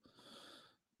ass,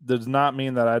 does not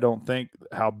mean that I don't think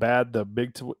how bad the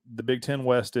Big Ten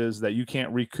West is, that you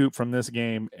can't recoup from this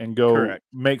game and go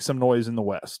make some noise in the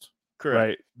West. Correct.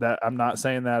 Right. That I'm not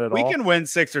saying that at all. We can win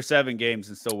 6 or 7 games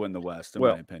and still win the West, in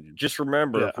my opinion. Just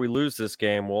remember, if we lose this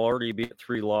game, we'll already be at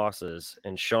 3 losses,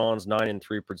 and Sean's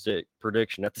 9-3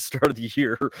 prediction at the start of the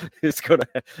year is they're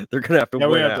gonna have to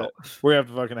win out. We're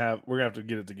gonna have to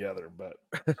get it together. But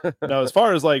no, as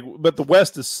far as but the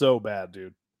West is so bad,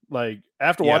 dude. Like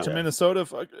after watching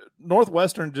Minnesota,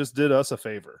 Northwestern just did us a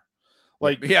favor.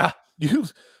 Like, you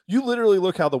you literally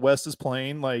look how the West is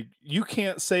playing. Like, you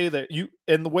can't say that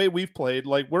and the way we've played,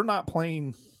 like, we're not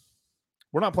playing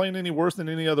any worse than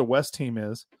any other West team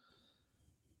is.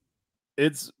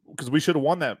 It's because we should have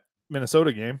won that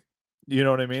Minnesota game. You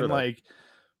know what I mean? Should've. Like,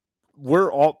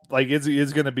 we're all like,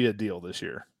 it's going to be a deal this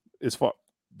year. As far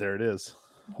there it is.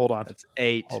 Hold on. That's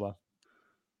 8. Hold on.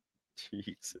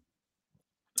 Jeez.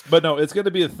 But no, it's going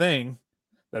to be a thing.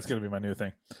 That's going to be my new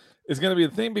thing. It's going to be a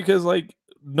thing because, like,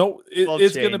 no,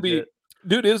 it's going to be,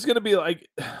 dude. It's going to be like,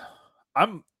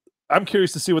 I'm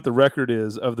curious to see what the record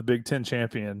is of the Big Ten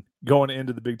champion going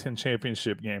into the Big Ten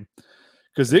championship game,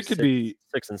 because it could be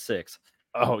 6-6.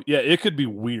 Oh yeah, it could be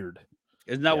weird.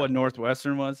 Isn't that what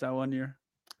Northwestern was that one year?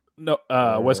 No,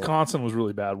 Wisconsin was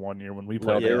really bad one year when we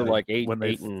played. No, they were like 8 when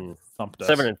they and thumped us.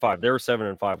 7-5. They were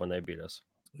 7-5 when they beat us.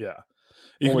 Yeah,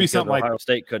 it could be something like Ohio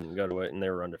State couldn't go to it, and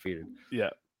they were undefeated. Yeah.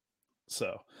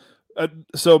 So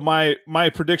my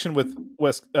prediction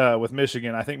with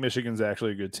Michigan, I think Michigan's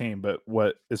actually a good team, but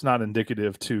what it's not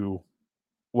indicative to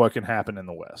what can happen in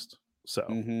the West. So,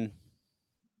 Mm-hmm.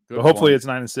 but hopefully it's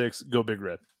 9-6. Go Big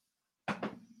Red.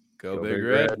 Go Big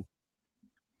Red.